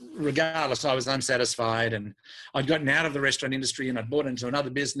 regardless, I was unsatisfied, and I'd gotten out of the restaurant industry and I'd bought into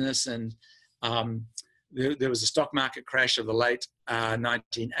another business, and there was a stock market crash of the late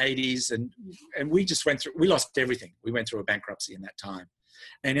 1980s, and we lost everything. We went through a bankruptcy in that time.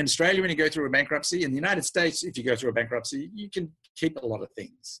 And in Australia, when you go through a bankruptcy, in the United States, if you go through a bankruptcy, you can keep a lot of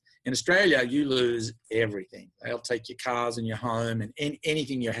things. In Australia, you lose everything. They'll take your cars and your home and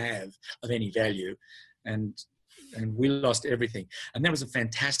anything you have of any value. And we lost everything. And that was a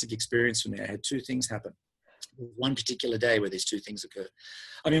fantastic experience for me. I had two things happen. One particular day where these two things occurred.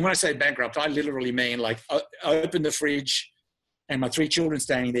 I mean, when I say bankrupt, I literally mean like open the fridge and my three children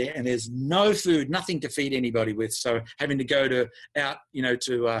standing there, and there's no food, nothing to feed anybody with. So having to go to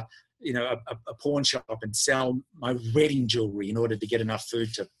a pawn shop and sell my wedding jewelry in order to get enough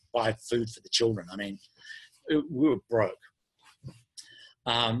food to buy food for the children. I mean, we were broke.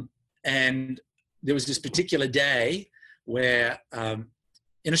 And there was this particular day where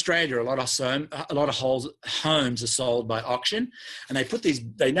in Australia, a lot of homes are sold by auction, and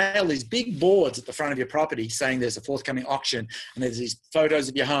they nail these big boards at the front of your property saying there's a forthcoming auction, and there's these photos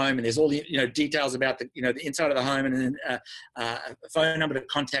of your home, and there's all the details about the the inside of the home, and then a phone number to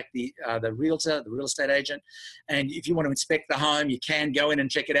contact the realtor, the real estate agent, and if you want to inspect the home, you can go in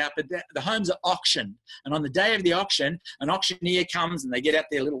and check it out. But the homes are auctioned, and on the day of the auction, an auctioneer comes and they get out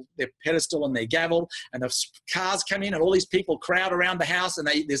their pedestal and their gavel, and the cars come in, and all these people crowd around the house,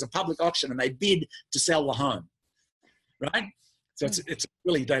 and there's a public auction, and they bid to sell the home, right? So it's a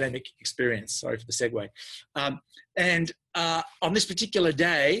really dynamic experience. Sorry for the segue. On this particular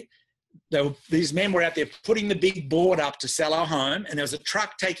day, these men were out there putting the big board up to sell our home, and there was a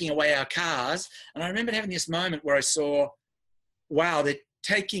truck taking away our cars. And I remember having this moment where I saw, wow, they're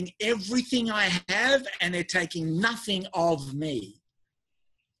taking everything I have and they're taking nothing of me.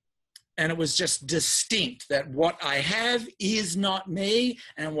 And it was just distinct that what I have is not me,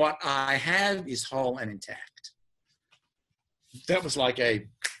 and what I have is whole and intact. That was like a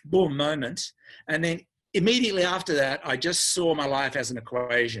boom moment. And then immediately after that, I just saw my life as an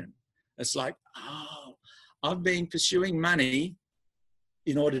equation. It's like, oh, I've been pursuing money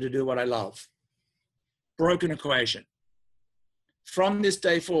in order to do what I love. Broken equation. From this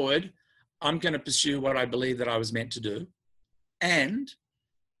day forward, I'm going to pursue what I believe that I was meant to do. And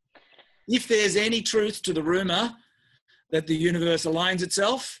if there's any truth to the rumor that the universe aligns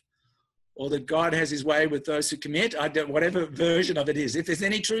itself, or that God has his way with those who commit, whatever version of it is, if there's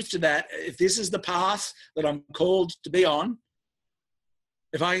any truth to that, if this is the path that I'm called to be on,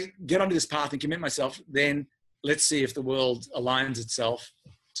 if I get onto this path and commit myself, then let's see if the world aligns itself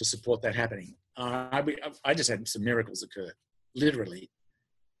to support that happening. I just had some miracles occur, literally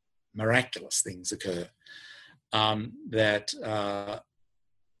miraculous things occur that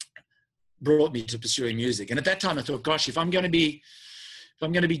brought me to pursuing music. And at that time I thought, gosh, if I'm going to be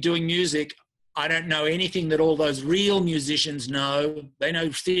doing music, I don't know anything that all those real musicians know. They know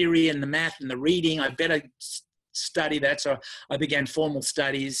theory and the math and the reading. I better study that. So I began formal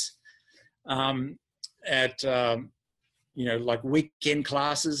studies at like weekend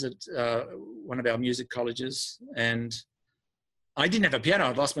classes at one of our music colleges. And I didn't have a piano.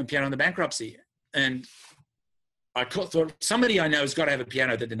 I'd lost my piano in the bankruptcy. And I thought somebody I know has got to have a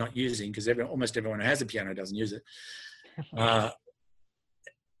piano that they're not using, because almost everyone who has a piano doesn't use it.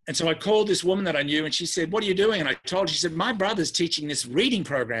 And so I called this woman that I knew, and she said, "What are you doing?" And I told her, she said, "My brother's teaching this reading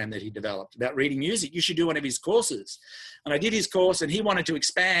program that he developed about reading music. You should do one of his courses." And I did his course, and he wanted to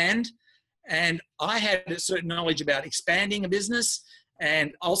expand. And I had a certain knowledge about expanding a business.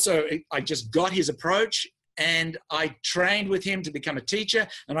 And also I just got his approach, and I trained with him to become a teacher,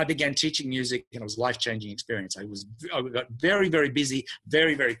 and I began teaching music, and it was a life-changing experience. I got very, very busy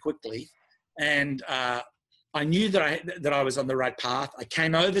very, very quickly. And I knew that I was on the right path. I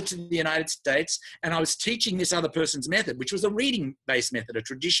came over to the United States, and I was teaching this other person's method, which was a reading-based method, a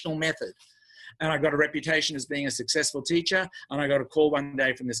traditional method. And I got a reputation as being a successful teacher. And I got a call one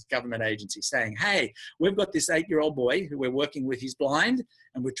day from this government agency saying, "Hey, we've got this 8-year-old boy who we're working with. He's blind,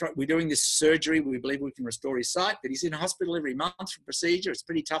 and we're doing this surgery. We believe we can restore his sight, but he's in hospital every month for procedure. It's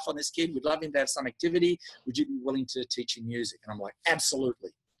pretty tough on this kid. We'd love him to have some activity. Would you be willing to teach him music?" And I'm like,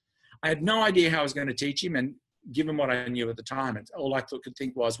 "Absolutely." I had no idea how I was going to teach him. And given what I knew at the time, all I could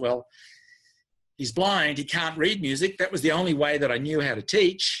think was, well, he's blind. He can't read music. That was the only way that I knew how to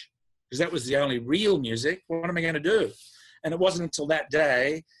teach, because that was the only real music. What am I going to do? And it wasn't until that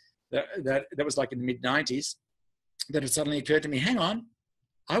day, that was like in the mid-90s, that it suddenly occurred to me, hang on,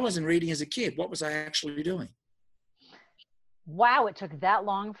 I wasn't reading as a kid. What was I actually doing? Wow, it took that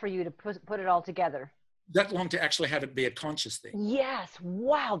long for you to put it all together. That long to actually have it be a conscious thing. Yes.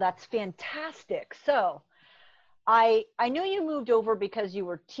 Wow, that's fantastic. So I knew you moved over because you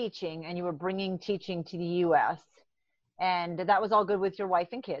were teaching, and you were bringing teaching to the U.S., and that was all good with your wife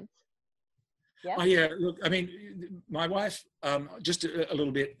and kids. Yeah. Oh yeah. Look, I mean, my wife. Just a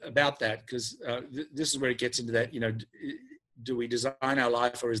little bit about that, because this is where it gets into that. You know, do we design our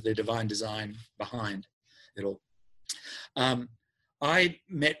life, or is there divine design behind it all? I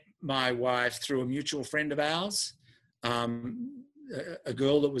met my wife through a mutual friend of ours, a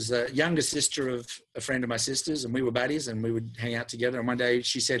girl that was a younger sister of a friend of my sister's, and we were buddies, and we would hang out together. And one day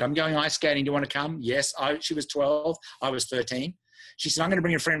she said, "I'm going ice skating. Do you want to come?" Yes. She was 12. I was 13. She said, "I'm going to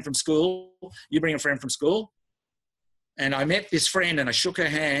bring a friend from school. You bring a friend from school." And I met this friend, and I shook her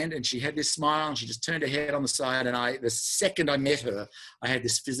hand, and she had this smile, and she just turned her head on the side. And the second I met her, I had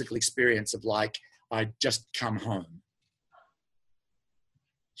this physical experience of like, I'd just come home.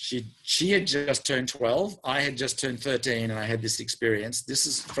 She had just turned 12. I had just turned 13, and I had this experience. This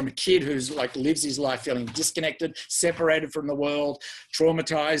is from a kid who's like lives his life feeling disconnected, separated from the world,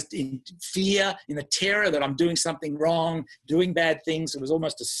 traumatized, in fear, in the terror that I'm doing something wrong, doing bad things. It was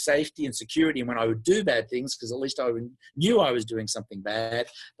almost a safety and security when I would do bad things, because at least I knew I was doing something bad,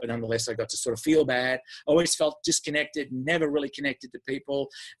 but nonetheless I got to sort of feel bad. I always felt disconnected, never really connected to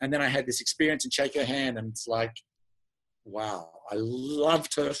people. And then I had this experience and shake her hand, and it's like, wow, I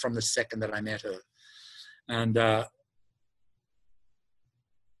loved her from the second that I met her. And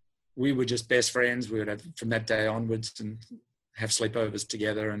we were just best friends. We would have, from that day onwards, and have sleepovers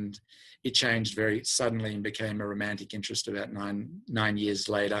together. And it changed very suddenly and became a romantic interest about nine years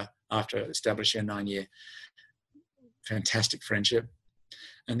later, after establishing a 9-year fantastic friendship.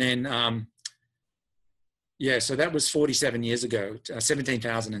 And then, so that was 47 years ago,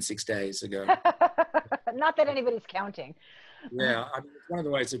 17,006 days ago. Not that anybody's counting. Yeah, I mean, it's one of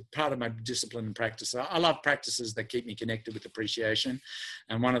the ways, it's part of my discipline and practice. I love practices that keep me connected with appreciation.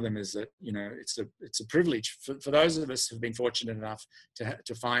 And one of them is that, you know, it's a privilege for those of us who've been fortunate enough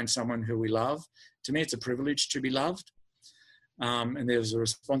to find someone who we love. To me, it's a privilege to be loved. And there's a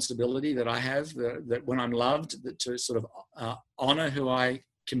responsibility that I have that when I'm loved, to sort of honor who I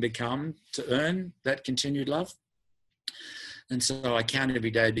can become to earn that continued love. And so I count every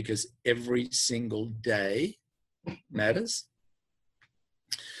day, because every single day matters.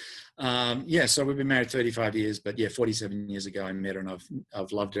 So we've been married 35 years, but 47 years ago I met her, and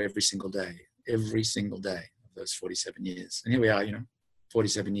I've loved her every single day of those 47 years. And here we are,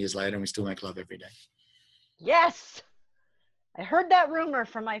 47 years later, and we still make love every day. Yes. I heard that rumor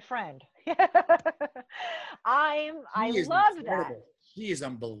from my friend. I love that. She is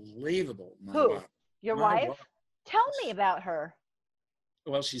unbelievable. Who? Your wife? Tell me about her.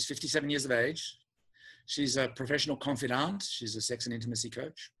 Well, she's 57 years of age. She's a professional confidant. She's a sex and intimacy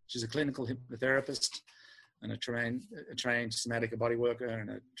coach. She's a clinical hypnotherapist, and a trained somatica body worker, and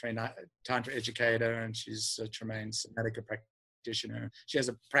a trained tantra educator, and she's a trained somatica practitioner. She has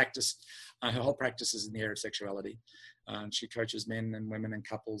a practice. Her whole practice is in the area of sexuality. She coaches men and women and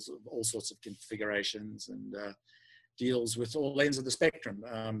couples of all sorts of configurations, and deals with all ends of the spectrum.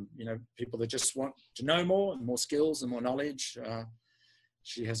 People that just want to know more and more skills and more knowledge.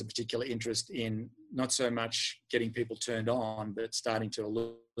 She has a particular interest in not so much getting people turned on, but starting to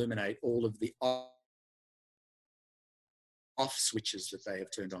illuminate all of the off switches that they have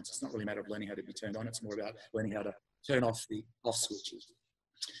turned on. So it's not really a matter of learning how to be turned on. It's more about learning how to turn off the off switches.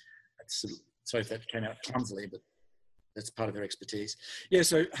 Sorry if that came out clumsily, but that's part of her expertise. Yeah,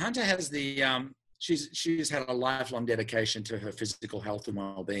 so Hunter has the, she's had a lifelong dedication to her physical health and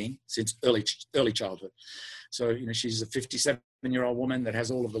well-being since early childhood. So, she's a 57-year-old woman that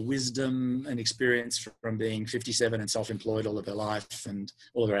has all of the wisdom and experience from being 57 and self-employed all of her life and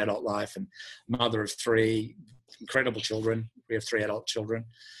all of her adult life, and mother of 3 incredible children. We have 3 adult children.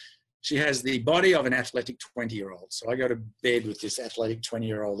 She has the body of an athletic 20-year-old. So I go to bed with this athletic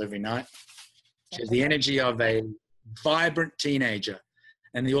 20-year-old every night. She has the energy of a vibrant teenager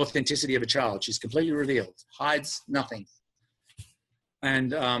and the authenticity of a child. She's completely revealed, hides nothing.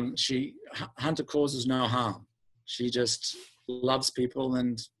 And Hunter causes no harm. She just loves people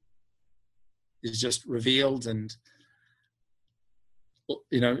and is just revealed, and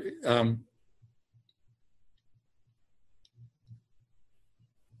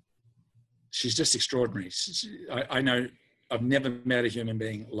she's just extraordinary. I know I've never met a human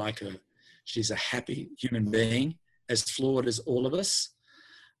being like her. She's a happy human being, as flawed as all of us.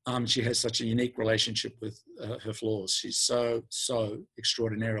 She has such a unique relationship with her flaws. She's so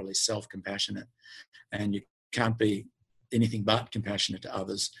extraordinarily self-compassionate, and you can't be anything but compassionate to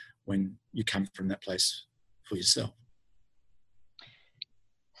others when you come from that place for yourself.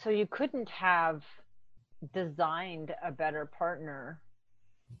 So you couldn't have designed a better partner,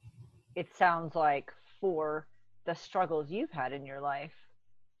 it sounds like, for the struggles you've had in your life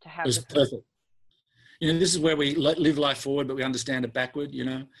to have. It was perfect. This is where we live life forward, but we understand it backward.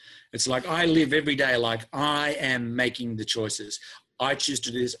 It's like I live every day like I am making the choices. I choose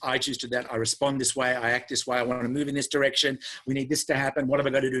to do this. I choose to do that. I respond this way. I act this way. I want to move in this direction. We need this to happen. What have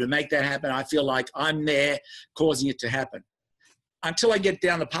I got to do to make that happen? I feel like I'm there causing it to happen. Until I get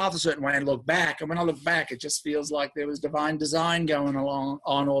down the path a certain way and look back. And when I look back, it just feels like there was divine design going on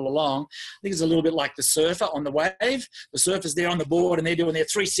all along. I think it's a little bit like the surfer on the wave. The surfer's there on the board and they're doing their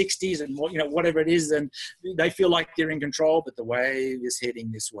 360s and whatever it is, and they feel like they're in control, but the wave is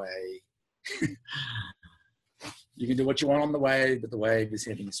heading this way. You can do what you want on the wave, but the wave is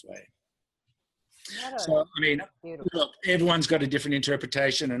heading this way. So, look, everyone's got a different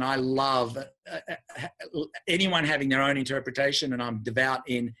interpretation, and I love anyone having their own interpretation, and I'm devout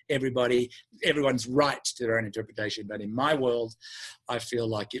in everyone's right to their own interpretation. But in my world, I feel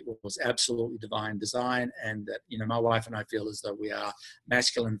like it was absolutely divine design, and that, my wife and I feel as though we are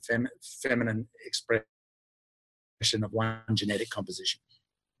masculine, feminine expression of one genetic composition.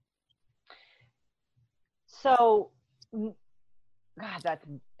 So, God,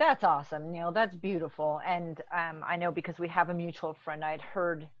 that's awesome, Neil. That's beautiful. And I know, because we have a mutual friend, I'd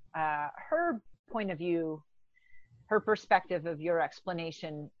heard her point of view, her perspective of your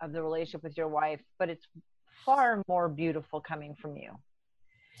explanation of the relationship with your wife, but it's far more beautiful coming from you.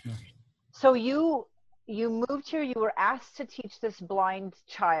 Yeah. So you moved here, you were asked to teach this blind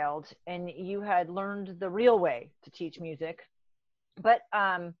child, and you had learned the real way to teach music, but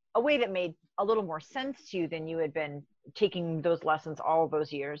a way that made a little more sense to you than you had been taking those lessons all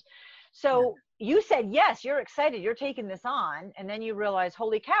those years. So you said, yes, you're excited, you're taking this on. And then you realize,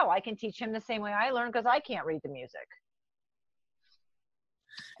 holy cow, I can teach him the same way I learned, because I can't read the music.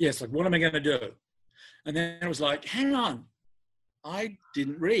 Yes. Like, what am I going to do? And then it was like, hang on, I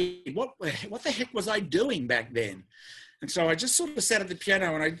didn't read. What the heck was I doing back then? And so I just sort of sat at the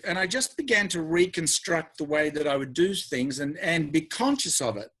piano and I just began to reconstruct the way that I would do things and be conscious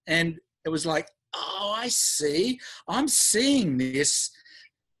of it. And it was like, oh, I see. I'm seeing this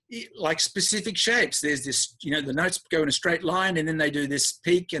like specific shapes. There's this, the notes go in a straight line, and then they do this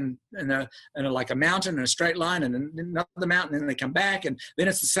peak and like a mountain and a straight line and another mountain, and then they come back, and then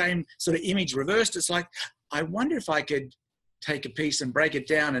it's the same sort of image reversed. It's like, I wonder if I could take a piece and break it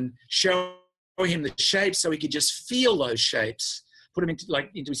down and show him the shapes so he could just feel those shapes, put them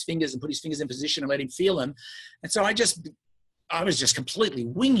into his fingers and put his fingers in position and let him feel them. And so I was just completely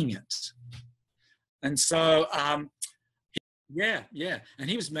winging it. And so, and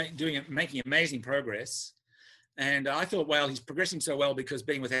he was making amazing progress. And I thought, well, he's progressing so well because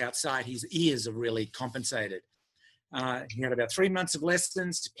being without sight, his ears are really compensated. He had about 3 months of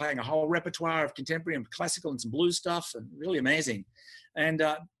lessons, playing a whole repertoire of contemporary and classical and some blues stuff, and really amazing. And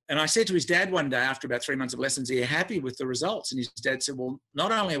I said to his dad one day, after about 3 months of lessons, are you happy with the results? And his dad said, well,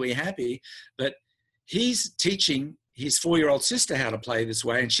 not only are we happy, but he's teaching his 4-year-old sister how to play this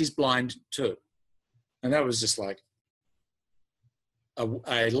way, and she's blind too. And that was just like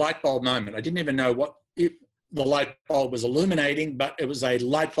a light bulb moment. I didn't even know what the light bulb was illuminating, but it was a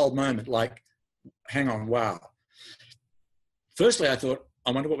light bulb moment, like, hang on, wow. Firstly, I thought,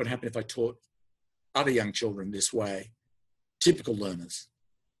 I wonder what would happen if I taught other young children this way, typical learners.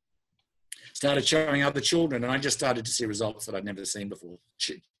 Started showing other children, and I just started to see results that I'd never seen before.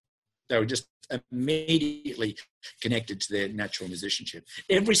 They were just immediately connected to their natural musicianship.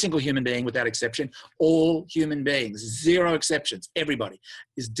 Every single human being, without exception, all human beings, zero exceptions, everybody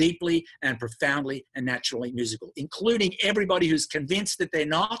is deeply and profoundly and naturally musical, including everybody who's convinced that they're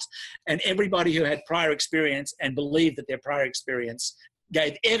not, and everybody who had prior experience and believed that their prior experience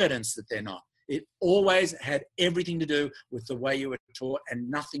gave evidence that they're not. It always had everything to do with the way you were taught and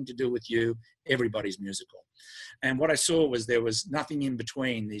nothing to do with you. Everybody's musical. And what I saw was there was nothing in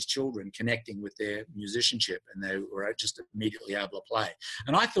between these children connecting with their musicianship, and they were just immediately able to play.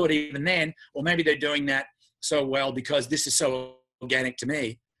 And I thought even then, well, maybe they're doing that so well because this is so organic to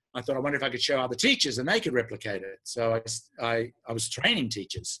me. I thought, I wonder if I could show other teachers and they could replicate it. So I was training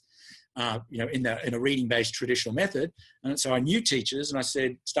teachers, in a reading-based traditional method. And so I knew teachers, and I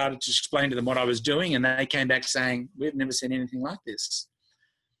started to explain to them what I was doing, and they came back saying, we've never seen anything like this.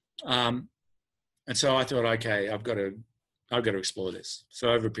 And so I thought, okay, I've got to explore this. So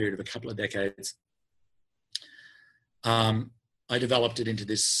over a period of a couple of decades, I developed it into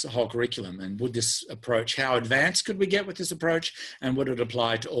this whole curriculum. And would this approach, how advanced could we get with this approach? And would it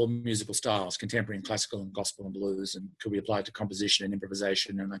apply to all musical styles, contemporary and classical and gospel and blues? And could we apply it to composition and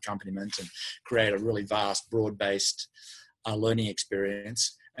improvisation and accompaniment and create a really vast, broad-based learning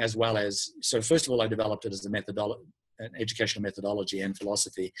experience, as well as, so first of all, I developed it as an educational methodology and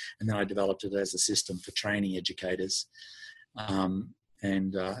philosophy, and then I developed it as a system for training educators.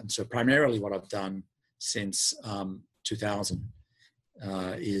 And so primarily what I've done since 2000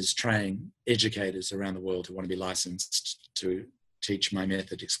 is train educators around the world who want to be licensed to teach my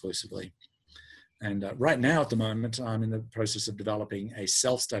method exclusively. And right now at the moment, I'm in the process of developing a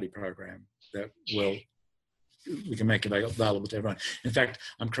self-study program that we can make available to everyone. In fact,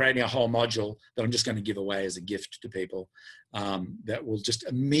 I'm creating a whole module that I'm just going to give away as a gift to people that will just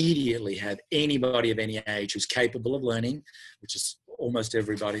immediately have anybody of any age who's capable of learning, which is almost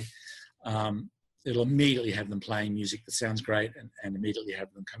everybody. It'll immediately have them playing music that sounds great and immediately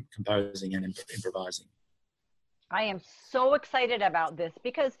have them composing and improvising. I am so excited about this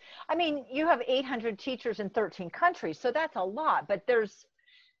because, I mean, you have 800 teachers in 13 countries, so that's a lot, but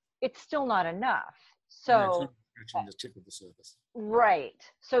it's still not enough. So no, it's not scratching the tip of the surface. Right.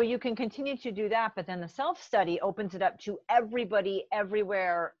 So you can continue to do that, but then the self-study opens it up to everybody,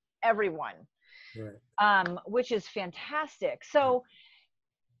 everywhere, everyone, right. Which is fantastic. So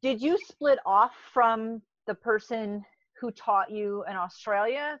did you split off from the person who taught you in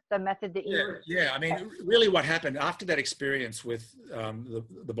Australia, the method that you were? Yeah. I mean, really what happened after that experience with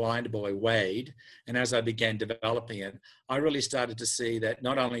the blind boy, Wade, and as I began developing it, I really started to see that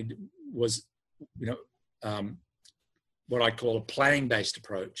not only was, what I call a playing-based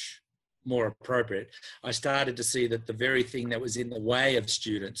approach more appropriate, I started to see that the very thing that was in the way of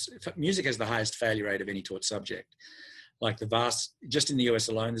students, music has the highest failure rate of any taught subject. Like just in the US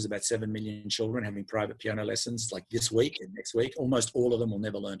alone, there's about 7 million children having private piano lessons like this week and next week. Almost all of them will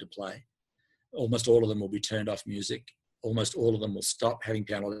never learn to play. Almost all of them will be turned off music. Almost all of them will stop having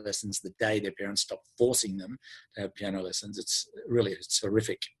piano lessons the day their parents stop forcing them to have piano lessons. It's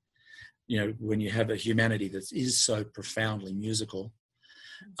horrific. When you have a humanity that is so profoundly musical,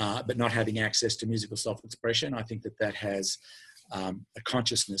 but not having access to musical self-expression, I think that has a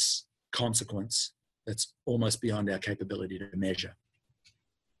consciousness consequence that's almost beyond our capability to measure.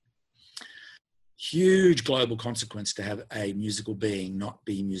 Huge global consequence to have a musical being not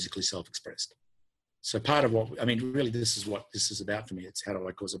be musically self-expressed. So part of really this is what this is about for me. It's how do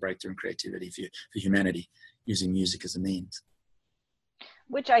I cause a breakthrough in creativity for humanity using music as a means.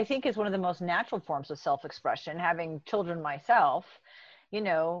 Which I think is one of the most natural forms of self-expression. Having children myself,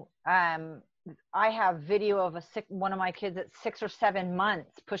 I have video of one of my kids at 6 or 7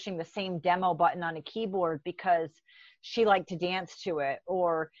 months pushing the same demo button on a keyboard because she liked to dance to it.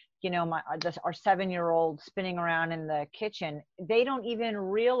 Or, our 7-year-old spinning around in the kitchen. They don't even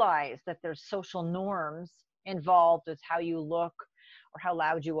realize that there's social norms involved with how you look or how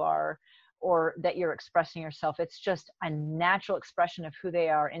loud you are, or that you're expressing yourself. It's just a natural expression of who they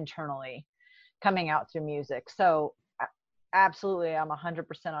are internally coming out through music. So absolutely, I'm 100%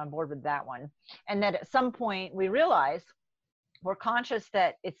 on board with that one. And that at some point we realize we're conscious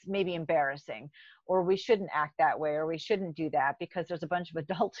that it's maybe embarrassing, or we shouldn't act that way, or we shouldn't do that because there's a bunch of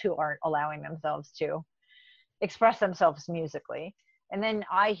adults who aren't allowing themselves to express themselves musically. And then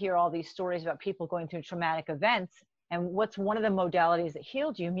I hear all these stories about people going through traumatic events. And what's one of the modalities that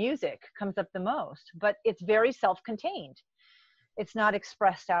healed you? Music comes up the most, but it's very self-contained. It's not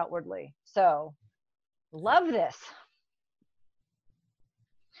expressed outwardly. So love this.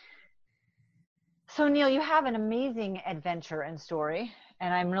 So Neil, you have an amazing adventure and story.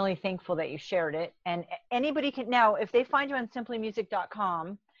 And I'm really thankful that you shared it. And anybody can now, if they find you on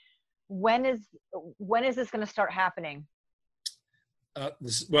simplymusic.com, when is this going to start happening?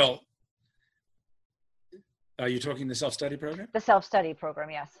 Well, are you talking the self-study program? The self-study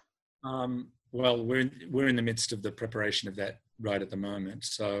program, yes. Well, we're in the midst of the preparation of that right at the moment.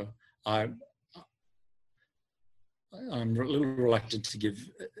 So I'm a little reluctant to give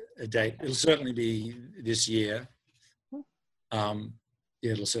a date. It'll certainly be this year.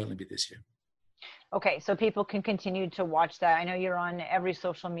 Yeah, it'll certainly be this year. Okay, so people can continue to watch that. I know you're on every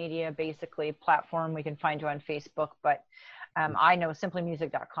social media, basically, platform. We can find you on Facebook, but I know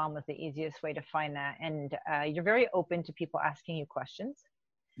simplymusic.com was the easiest way to find that. And you're very open to people asking you questions.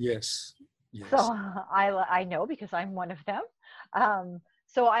 Yes. So I know, because I'm one of them.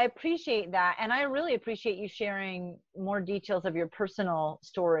 So I appreciate that. And I really appreciate you sharing more details of your personal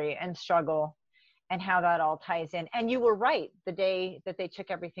story and struggle and how that all ties in. And you were right the day that they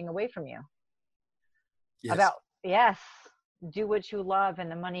took everything away from you. Yes. Do what you love and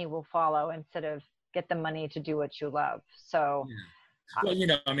the money will follow, instead of get the money to do what you love. So, well,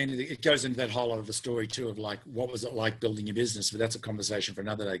 it goes into that whole other story too, of like, what was it like building a business? But that's a conversation for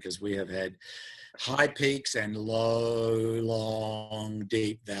another day, because we have had high peaks and low, long,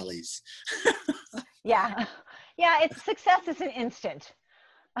 deep valleys. Yeah. It's success is an instant.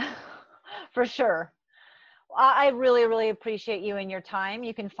 For sure. I really, really appreciate you and your time.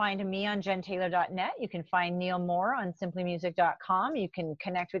 You can find me on jentaylor.net. You can find Neil Moore on simplymusic.com. You can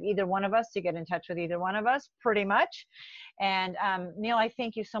connect with either one of us to get in touch with either one of us, pretty much. And Neil, I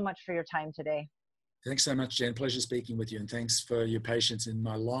thank you so much for your time today. Thanks so much, Jen. Pleasure speaking with you. And thanks for your patience in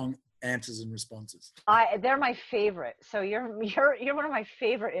my long answers and responses. They're my favorite. So you're one of my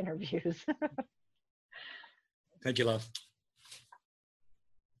favorite interviews. Thank you, love.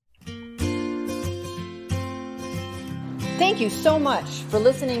 Thank you so much for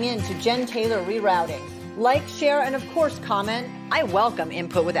listening in to Jen Taylor Rerouting. Like, share, and of course, comment. I welcome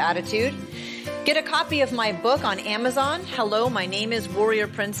input with attitude. Get a copy of my book on Amazon, Hello, My Name is Warrior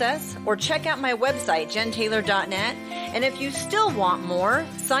Princess, or check out my website, jentaylor.net. And if you still want more,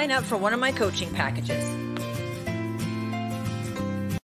 sign up for one of my coaching packages.